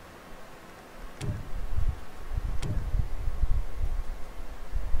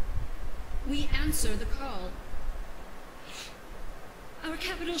 answer the call. Our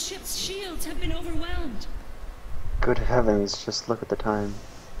capital ship's shields have been overwhelmed. Good heavens, just look at the time.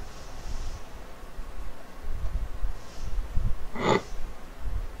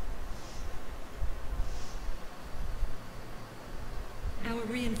 Our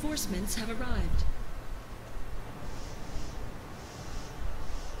reinforcements have arrived.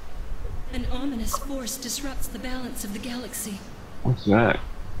 An ominous force disrupts the balance of the galaxy. What's that?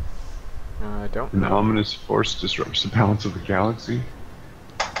 I don't An know. ominous force disrupts the balance of the galaxy.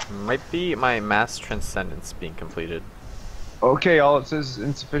 Might be my mass transcendence being completed. Okay, all it says is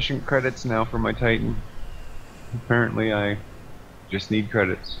insufficient credits now for my Titan. Apparently I just need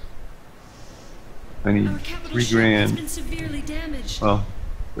credits. I need Our capital 3 ship has grand. been severely damaged. Well,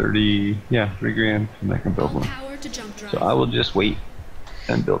 30, yeah, 3 grand, and I can build All one. power to jump drive. So I will just wait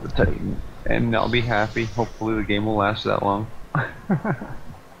and build a Titan, and I'll be happy. Hopefully the game will last that long.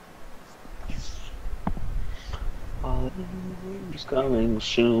 Autumn's coming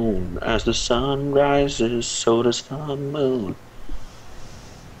soon. As the sun rises, so does the moon.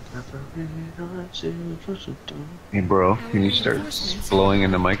 Hey bro, can you start blowing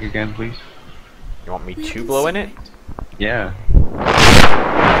in the mic again, please? You want me to blow in it? Yeah,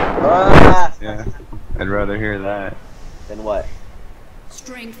 Ah! yeah. I'd rather hear that. Then what?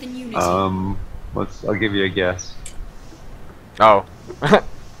 Strength and unity. I'll give you a guess. Oh.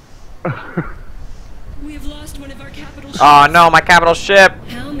 We have lost one of our capital ships. Oh no, my capital ship!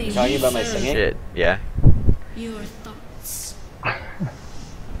 How may Talking we about my serve singing? Shit, yeah. your thoughts? I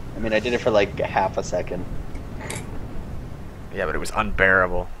mean, I did it for like half a second. Yeah, but it was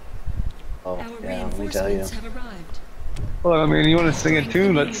unbearable. Oh, Our yeah, let me tell you. reinforcements have arrived. Well, I mean, you want to sing a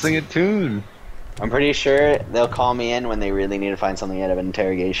tune? Let's sing a tune. I'm pretty sure they'll call me in when they really need to find something out of an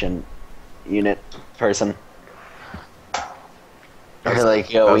interrogation unit person. They're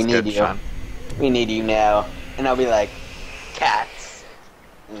like, yo, That we was need good, you. Sean. We need you now. And I'll be like, cats.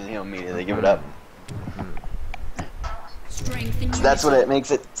 And he'll immediately give it up. Strength and So that's what unity. it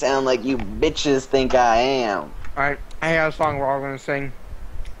makes it sound like you bitches think I am. Alright, I got a song we're all gonna sing.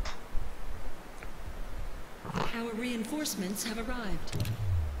 Our reinforcements have arrived.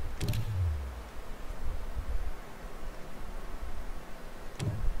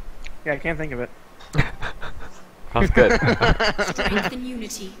 Yeah, I can't think of it. That was good. Strength and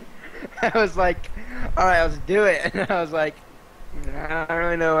unity. I was like, alright, let's do it. And I was like, I don't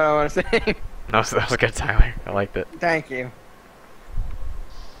really know what I want to sing. That was good, Tyler. I liked it. Thank you.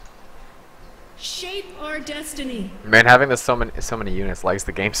 Shape our destiny. Man, having this so many units likes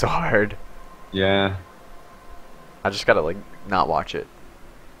the game so hard. Yeah. I just gotta like not watch it.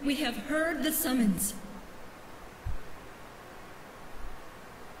 We have heard the summons.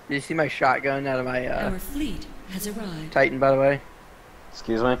 Did you see my shotgun out of my Our fleet has arrived. Titan, by the way?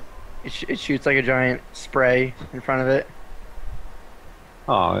 Excuse me? It shoots like a giant spray in front of it.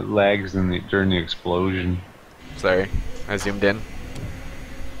 Oh, it lags during the explosion. Sorry, I zoomed in.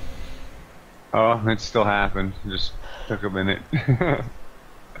 Oh, it still happened. It just took a minute.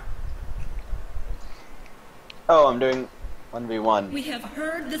 Oh, I'm doing 1v1. We have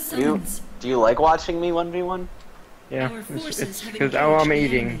heard the summons. Do you like watching me 1v1? Yeah, Our it's forces have because engaged I'm the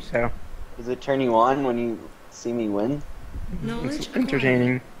eating, enemy. so Does it turn you on when you see me win? Knowledge it's acquired.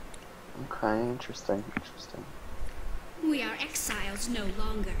 entertaining. Okay, interesting, interesting. We are exiles no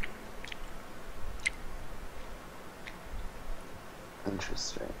longer.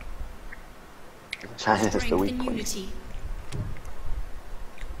 Interesting. China is the Strength weak and point. unity.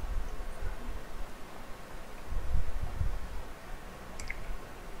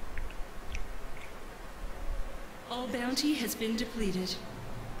 All bounty has been depleted.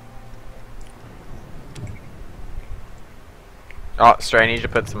 Oh, Stray, I need you to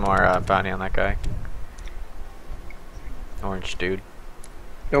put some more bounty on that guy. Orange dude.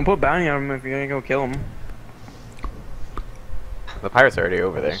 Don't put bounty on him if you're gonna go kill him. The pirate's already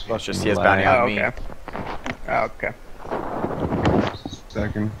over there. It's just he has bounty Oh, on me. okay. Oh, okay.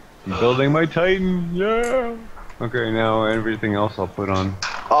 Second. I'm building my Titan. Yeah. Okay, now everything else I'll put on.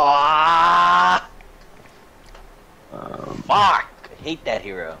 Ah! Fuck! I hate that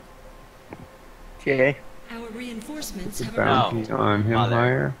hero. TA. Our reinforcements have Bounty arrived. on him Mother.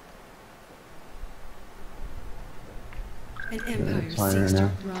 higher. An empire it's higher seeks to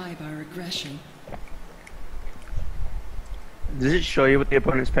now. bribe our aggression. Does it show you what the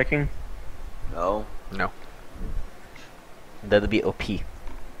opponent's picking? No. No. That'll be OP.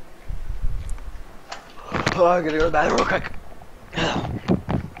 Oh, I gotta go to the bathroom real quick.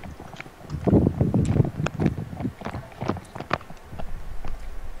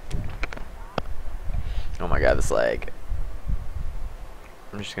 Oh my god, this lag.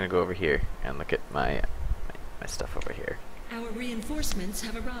 just gonna go over here and look at my stuff over here. Our reinforcements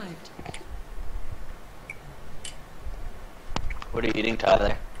have arrived. What are you eating,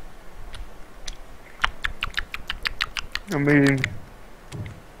 Tyler? I'm eating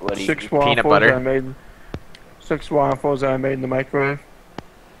What do you 6 eat? waffles Peanut butter. I made. 6 waffles I made in the microwave.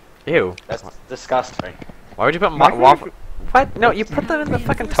 Ew. That's disgusting. Why would you put Microwave? waffle? What? No, you put them Our in the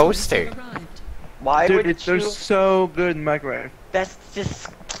fucking reinforcements toaster. have arrived. Why Dude, would they're you? so good in the microwave. That's just.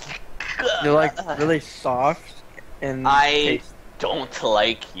 They're like really soft and I taste. don't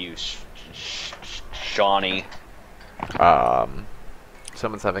like you, Shawnee.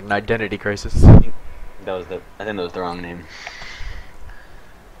 Someone's having an identity crisis. I think that was the wrong name.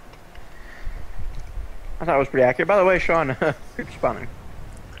 I thought it was pretty accurate. By the way, Sean, keep spawning.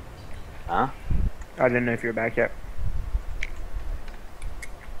 Huh? I didn't know if you were back yet.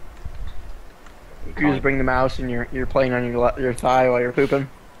 You just bring the mouse and you're playing on your thigh while you're pooping.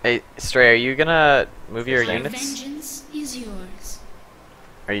 Hey, Stray, are you gonna move your My units? vengeance is yours.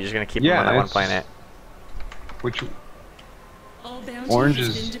 Or are you just gonna keep Yeah, them on that one it's- planet? Which All bounty Orange has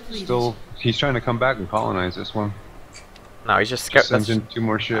been is depleted. still. He's trying to come back and colonize this one. No, he's just Just scared. sends in 2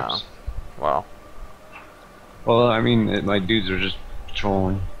 more ships. Oh. Well, Well, I mean, my dudes are just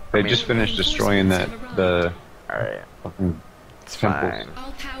patrolling. They just finished destroying the alright. fucking It's temples. fine.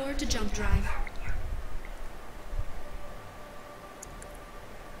 All power to jump drive.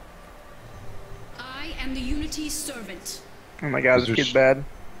 I am the Unity's servant. Oh my god, Those this are kid's bad.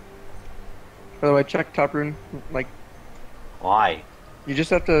 By the way, check top rune. Like, Why? you just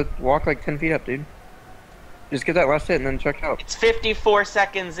have to walk like 10 feet up, dude. Just get that last hit and then check out. It's 54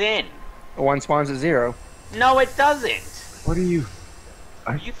 seconds in. One spawns at 0. No, it doesn't. What are you?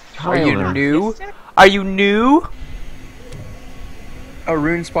 Are you Are you Tyler. new? Are you new? A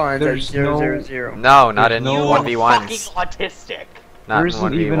rune spawns There's at 0, no- 0, 0. No, not in There's no- 1v1s. fucking autistic. Not There in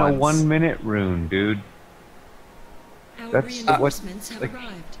isn't even a 1v1s. 1-minute rune, dude. Our That's reinforcements have like-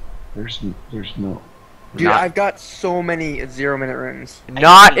 arrived. There's no. Dude, Not- I've got so many 0-minute runes.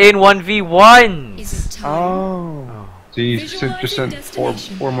 Not in 1v1s! Is it time? Oh. See, you just Visualizing sent four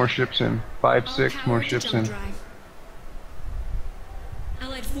destination. more ships in. 5, All 6 power more to ships jump in. drive.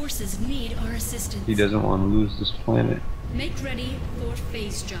 Allied forces need our assistance. He doesn't want to lose this planet. Make ready for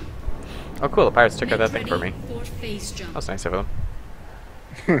phase jump. Oh cool, the pirates took out Make that thing for me. ready for phase jump. That was nice of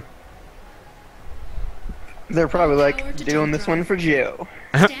them. They're probably Power like, to doing jump this one drive. for Joe.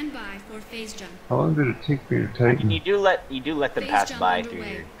 Stand by for phase jump. How long did it take me to tighten? You do let them Phase pass jump by underway.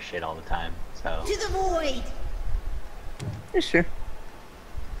 through your shit all the time. So To the void! Yeah, sure.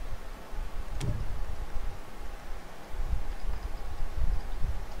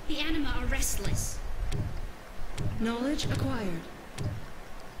 The anima are restless. Knowledge acquired.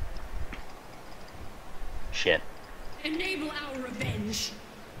 shit. Enable our revenge.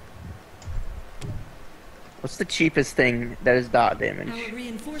 What's the cheapest thing that is dot damage? Our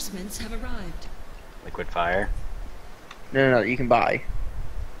reinforcements have arrived. Liquid fire. No, that you can buy.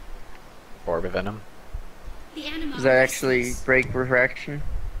 Orb of Venom. The anima Does that are actually restless. break refraction?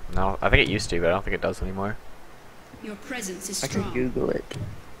 No, I think it used to, but I don't think it does anymore. Your presence is I can strong. Google it.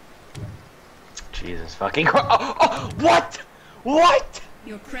 Jesus fucking Christ. Oh, what? What?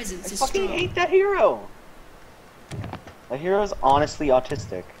 Your presence I is fucking strong. hate that hero. That hero's honestly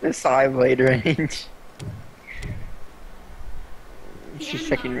autistic. The side blade range. The She's anima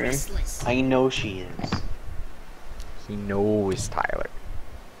checking are room. restless. I know she is. He knows Tyler.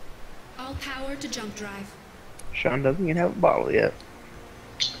 All power to jump drive. Sean doesn't even have a bottle yet.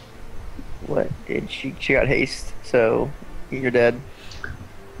 What did she? She got haste, so you're dead.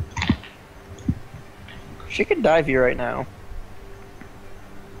 She could dive you right now.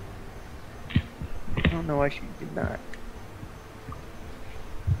 I don't know why she did not.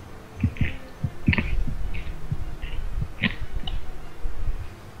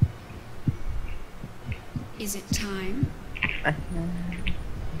 Is it time?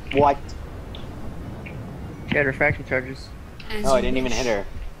 What? She had refraction charges. As Oh, I you didn't even wish. hit her.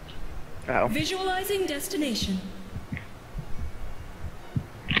 Oh. Visualizing destination.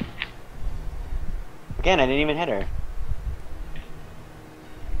 Again, I didn't even hit her.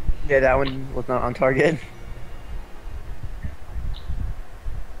 Yeah, that one was not on target.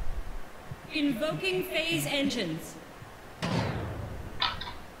 Invoking phase engines.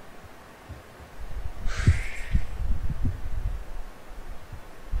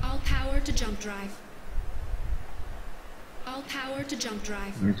 All power to jump drive. All power to jump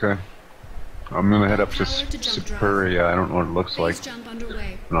drive. Okay. I'm gonna head up to Power to jump drive. Superia. I don't know what it looks like. Phase jump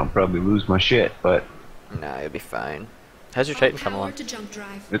underway. And I'll probably lose my shit, but Nah, you'll be fine. How's your All Titan come power along? to jump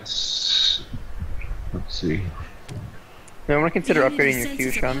drive. it's... Let's see. I want to consider The upgrading your Unity Q,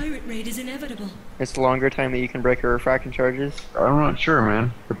 senses a Sean. pirate raid is inevitable. It's the longer time that you can break your refraction charges. I'm not sure,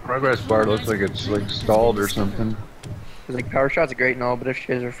 man. The progress bar looks like it's like stalled or something. Cause like power shots are great and all, but if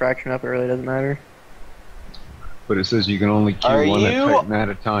she has refraction up, it really doesn't matter. But it says you can only queue Are one you- Titan at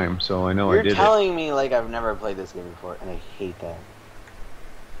a time, so I know I You're did telling me like I've never played this game before, and I hate that.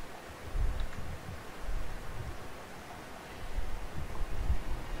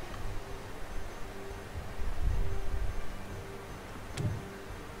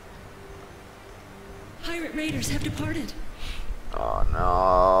 Pirate raiders have departed. Oh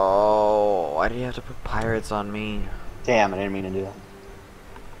no! Why do you have to put pirates on me? Damn, I didn't mean to do that. it.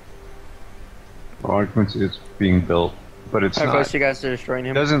 Well, I can see it's being built, but it's How not. close you guys to destroying It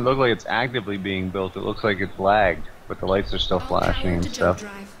him? doesn't look like it's actively being built. It looks like it's lagged, but the lights are still All flashing power and to jump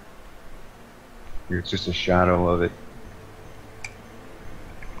stuff. drive. It's just a shadow of it.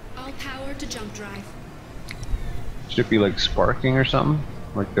 All power to jump drive. Should it be like sparking or something?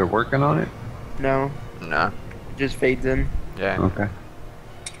 Like they're working on it? No, Nah. it just fades in. Yeah. Okay.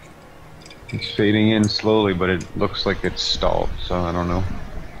 It's fading in slowly, but it looks like it's stalled, so I don't know.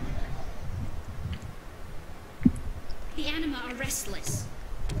 The anima are restless.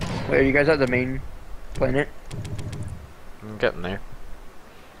 Wait, are you guys at the main planet? I'm getting there.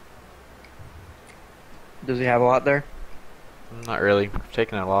 Does he have a lot there? Not really. I've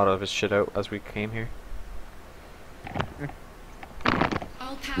taken a lot of his shit out as we came here.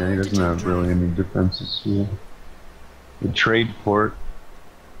 All Yeah, power he to doesn't jump have drive. really any defenses here. The trade port.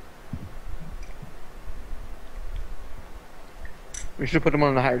 We should put him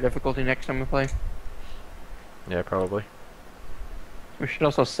on a higher difficulty next time we play. Yeah, probably. We should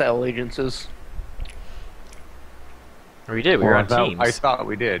also set allegiances. We did. We were on teams. I thought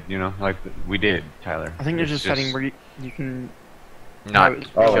we did, you know, like we did, Tyler. I think there's a It's setting where you can. Not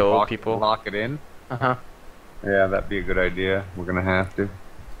Oh, kill lock, people. Lock it in. Uh huh. Yeah, that'd be a good idea. We're gonna have to.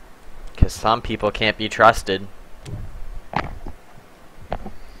 Because some people can't be trusted.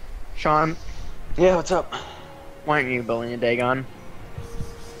 Sean, Yeah, what's up? why aren't you building a Dagon?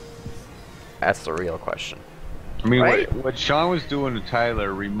 That's the real question. I mean, Right? what Sean was doing to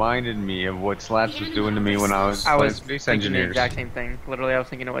Tyler reminded me of what Slaps was doing to me when I was I playing was Space thinking the Engineers. exact same thing. Literally, I was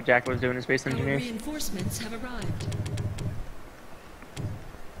thinking of what Jack was doing in Space Our Engineers. reinforcements have arrived.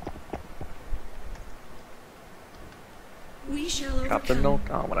 We shall Chopped overcome. the milk.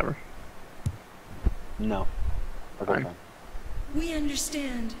 Oh, whatever. No. Okay, Fine. fine. We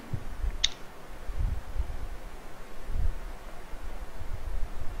understand.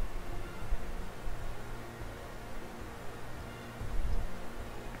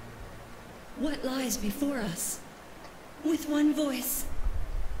 What lies before us? With one voice.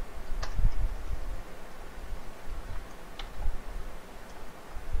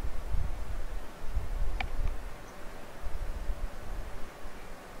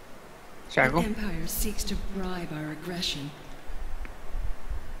 The Shackle? Empire seeks to bribe our aggression.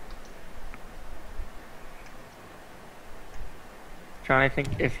 Sean, I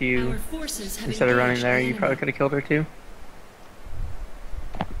think if Our you, forces have instead of running engaged there, the you enemy. probably could have killed her too.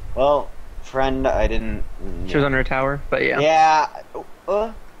 Well, friend, I didn't. She was under a tower, but yeah. Yeah.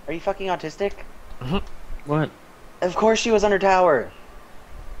 Are you fucking autistic? What? Of course she was under tower.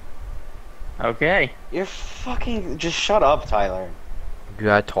 Okay. You're fucking. Just shut up, Tyler.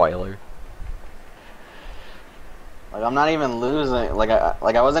 Yeah, Tyler. Like I'm not even losing. Like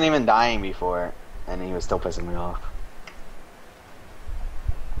I wasn't even dying before, and he was still pissing me off.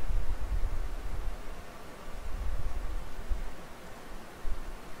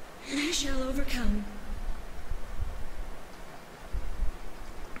 We shall overcome.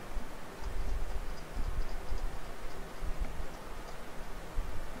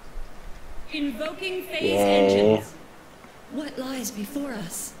 Invoking phase Yay. engines. What lies before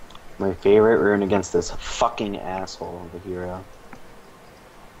us? My favorite rune against this fucking asshole of a hero.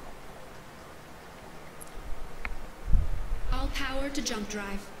 All power to jump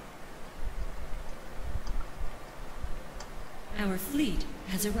drive. Our fleet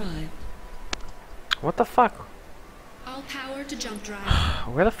has arrived. What the fuck? All power to jump drive.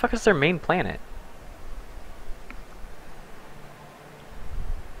 Where the fuck is their main planet?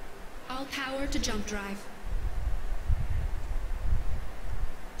 All power to jump drive.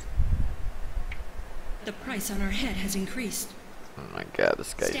 The price on our head has increased. Oh my god,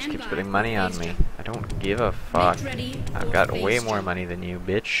 this guy just Stand keeps by putting for money on phase me. jump. I don't give a fuck. Make ready I've for got phase way more jump. money than you,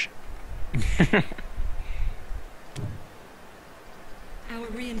 bitch. Our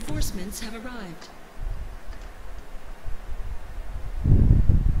reinforcements have arrived.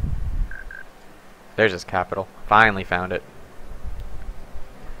 There's his capital. Finally found it.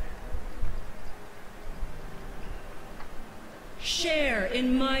 share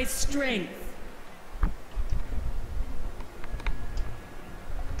in my strength.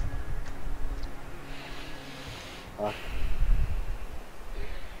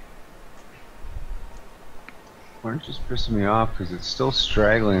 Orange is pissing me off because it's still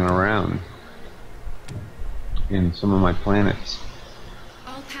straggling around in some of my planets.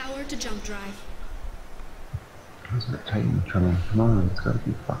 All power to jump drive. How's that Titan coming? Come on, it's gotta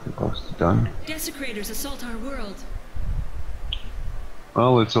be fucking close to done. Desecrators assault our world.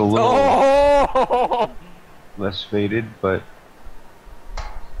 Well, it's a little less faded, but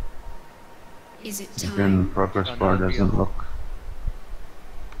Is it again, time? the progress bar doesn't look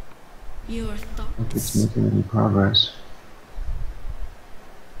Your like it's thoughts. making any progress.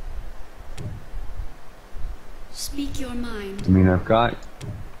 Speak your I mind. mean, I've got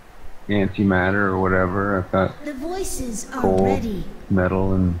antimatter or whatever. I've got The voices are gold, ready.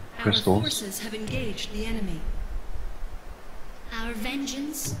 metal, and Our crystals. forces have engaged the enemy. Our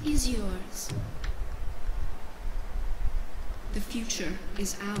vengeance is yours. The future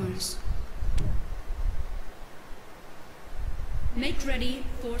is ours. Make ready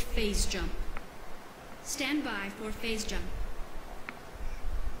for phase jump. Stand by for phase jump.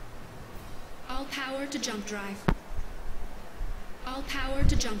 All power to jump drive. All power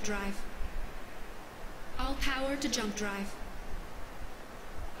to jump drive. All power to jump drive.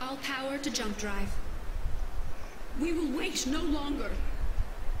 All power to jump drive. We will wait no longer.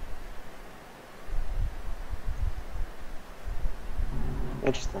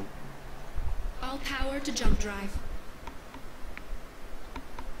 Interesting. All power to jump drive.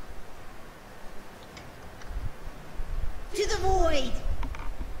 To the void!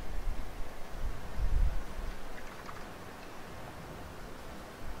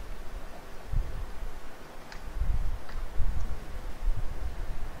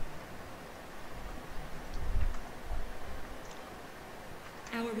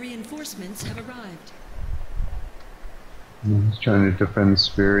 Our reinforcements have arrived. He's trying to defend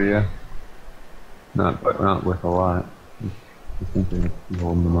Speria. Not with a lot. I think they're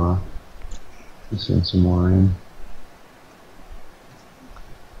holding them off. Just send some more in.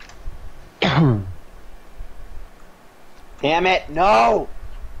 Damn it! No!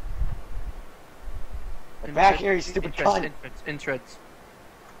 Get back here, you stupid cunt! Intreads.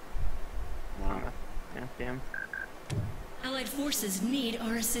 No. Yeah, damn. Allied forces need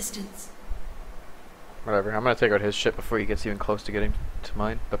our assistance. Whatever. I'm gonna take out his ship before he gets even close to getting to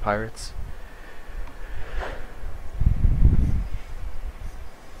mine. The pirates.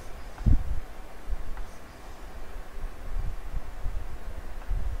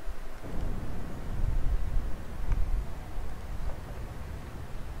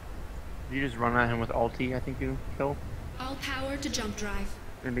 You just run at him with ulti, I think you kill. All power to jump drive.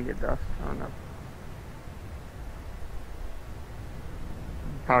 Maybe get dust. I don't know.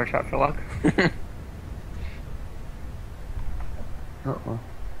 Power shot for luck. Uh-oh.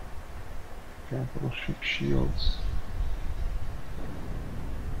 Capital shields.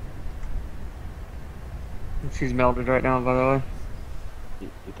 She's melted right now, by the way.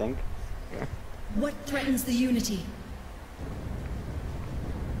 You think? What threatens the unity?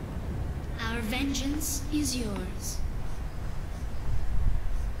 Our vengeance is yours.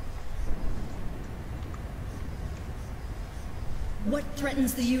 What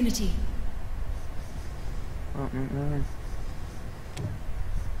threatens the unity? Oh, no.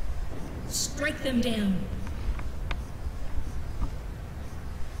 Strike them down.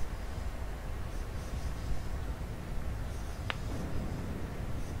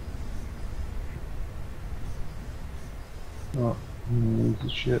 Oh, I'm gonna lose the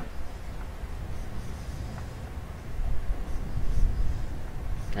ship.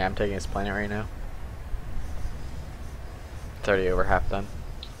 Yeah, I'm taking his planet right now. It's already over half done.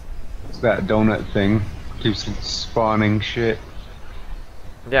 It's that donut thing. Keeps spawning shit.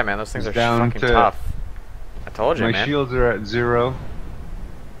 Yeah, man, those things It's are down fucking to- tough. I told you, My man. shields are at 0.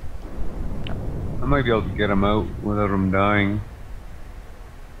 I might be able to get him out without him dying.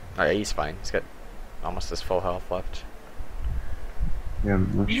 Oh yeah, he's fine. He's got almost his full health left. Yeah,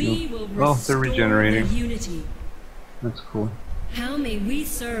 my We shield. will Oh, restore they're regenerating. the unity. That's cool. How may we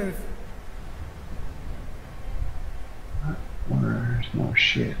serve? Where's more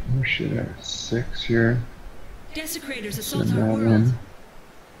shit? More shit at 6 here. Desecrators Send assault our that world. in.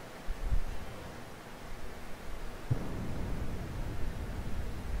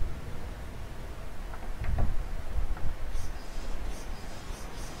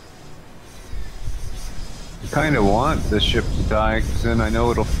 I kind of want this ship to die because then I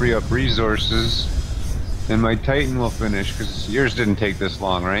know it'll free up resources and my Titan will finish because yours didn't take this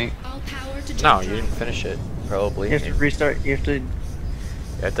long, right? All power to No, jump you drive. didn't finish it. Probably. You have to restart, you have to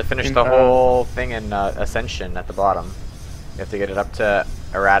You have to finish the whole thing in Ascension at the bottom. You have to get it up to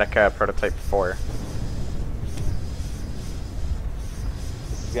Erratica Prototype 4.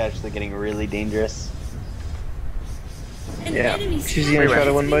 This is actually getting really dangerous. Yeah, she's gonna try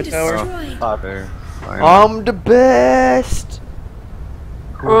to win by tower. There. I'm the best.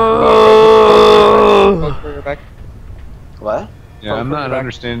 What? Yeah, I'm not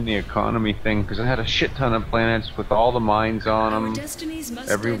understanding the economy thing because I had a shit ton of planets with all the mines on them.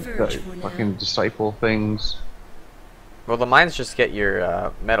 Every fucking disciple things. Well, the mines just get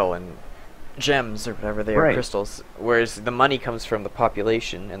your metal and gems or whatever they are, crystals. Whereas the money comes from the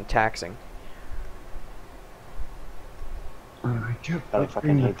population and taxing. I kept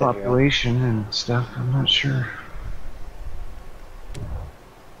fucking the population and stuff. I'm not sure.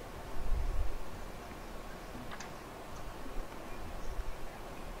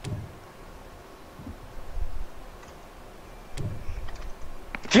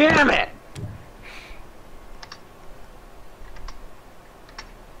 Damn it!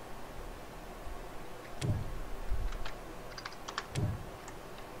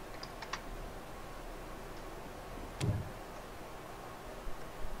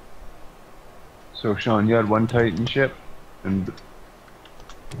 So, Sean, you had one Titan ship, and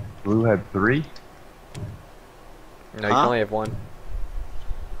Blue had 3? No, you can only have one.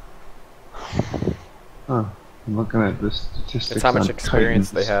 Huh. I'm looking at the statistics. It's how much on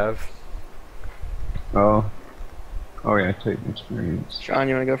experience Titans. they have. Oh. Oh yeah, Titan experience. Sean,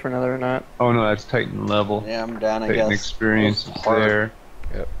 you wanna go for another or not? Oh no, that's Titan level. Yeah, I'm down, I Titan guess. experience is there.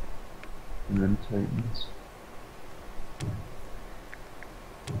 Yep. And then Titans.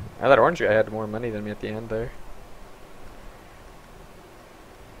 That orange guy had more money than me at the end there.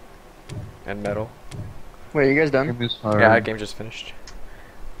 And metal. Wait, are you guys done? Yeah, that game just finished.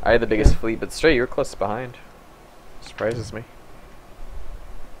 I had the biggest fleet, but straight, you were close behind. Surprises me.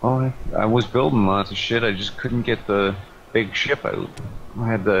 Oh, I was building lots of shit. I just couldn't get the big ship out. I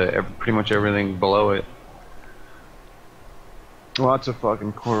had pretty much everything below it. Lots of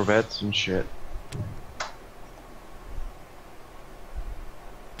fucking Corvettes and shit.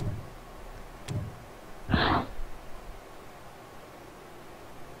 I'm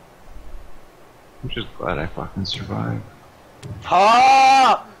just glad I fucking survived.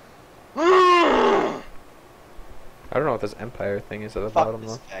 Ah! I don't know what this Empire thing is at the Fuck bottom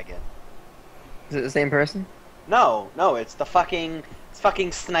this though. faggot. Is it the same person? No, it's the fucking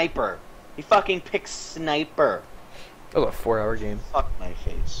sniper. He fucking picks sniper. That was a 4-hour game. Fuck my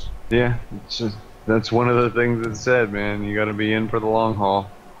face. Yeah, it's just, that's one of the things it said, man. You gotta be in for the long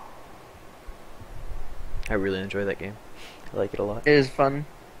haul. I really enjoy that game. I like it a lot. It is fun.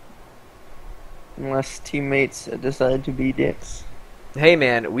 Unless teammates decide to be dicks. Hey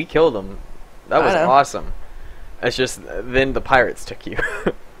man, we killed them. That was awesome. It's just then the pirates took you.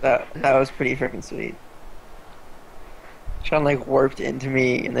 That was pretty freaking sweet. Sean like warped into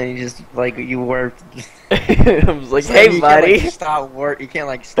me, and then he just like you warped. I was like, "Hey, buddy, can't, like, stop warp. You can't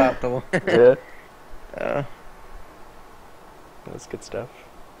like stop the warp." Yeah. That's good stuff.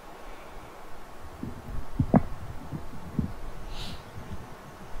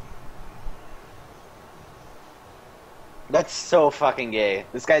 That's so fucking gay.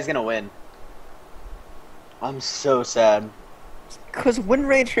 This guy's gonna win. I'm so sad. Because Wind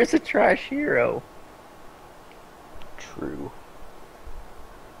Ranger is a trash hero. True.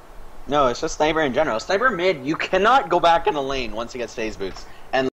 No, it's just Sniper in general. Sniper mid, you cannot go back in the lane once he gets phase boots. And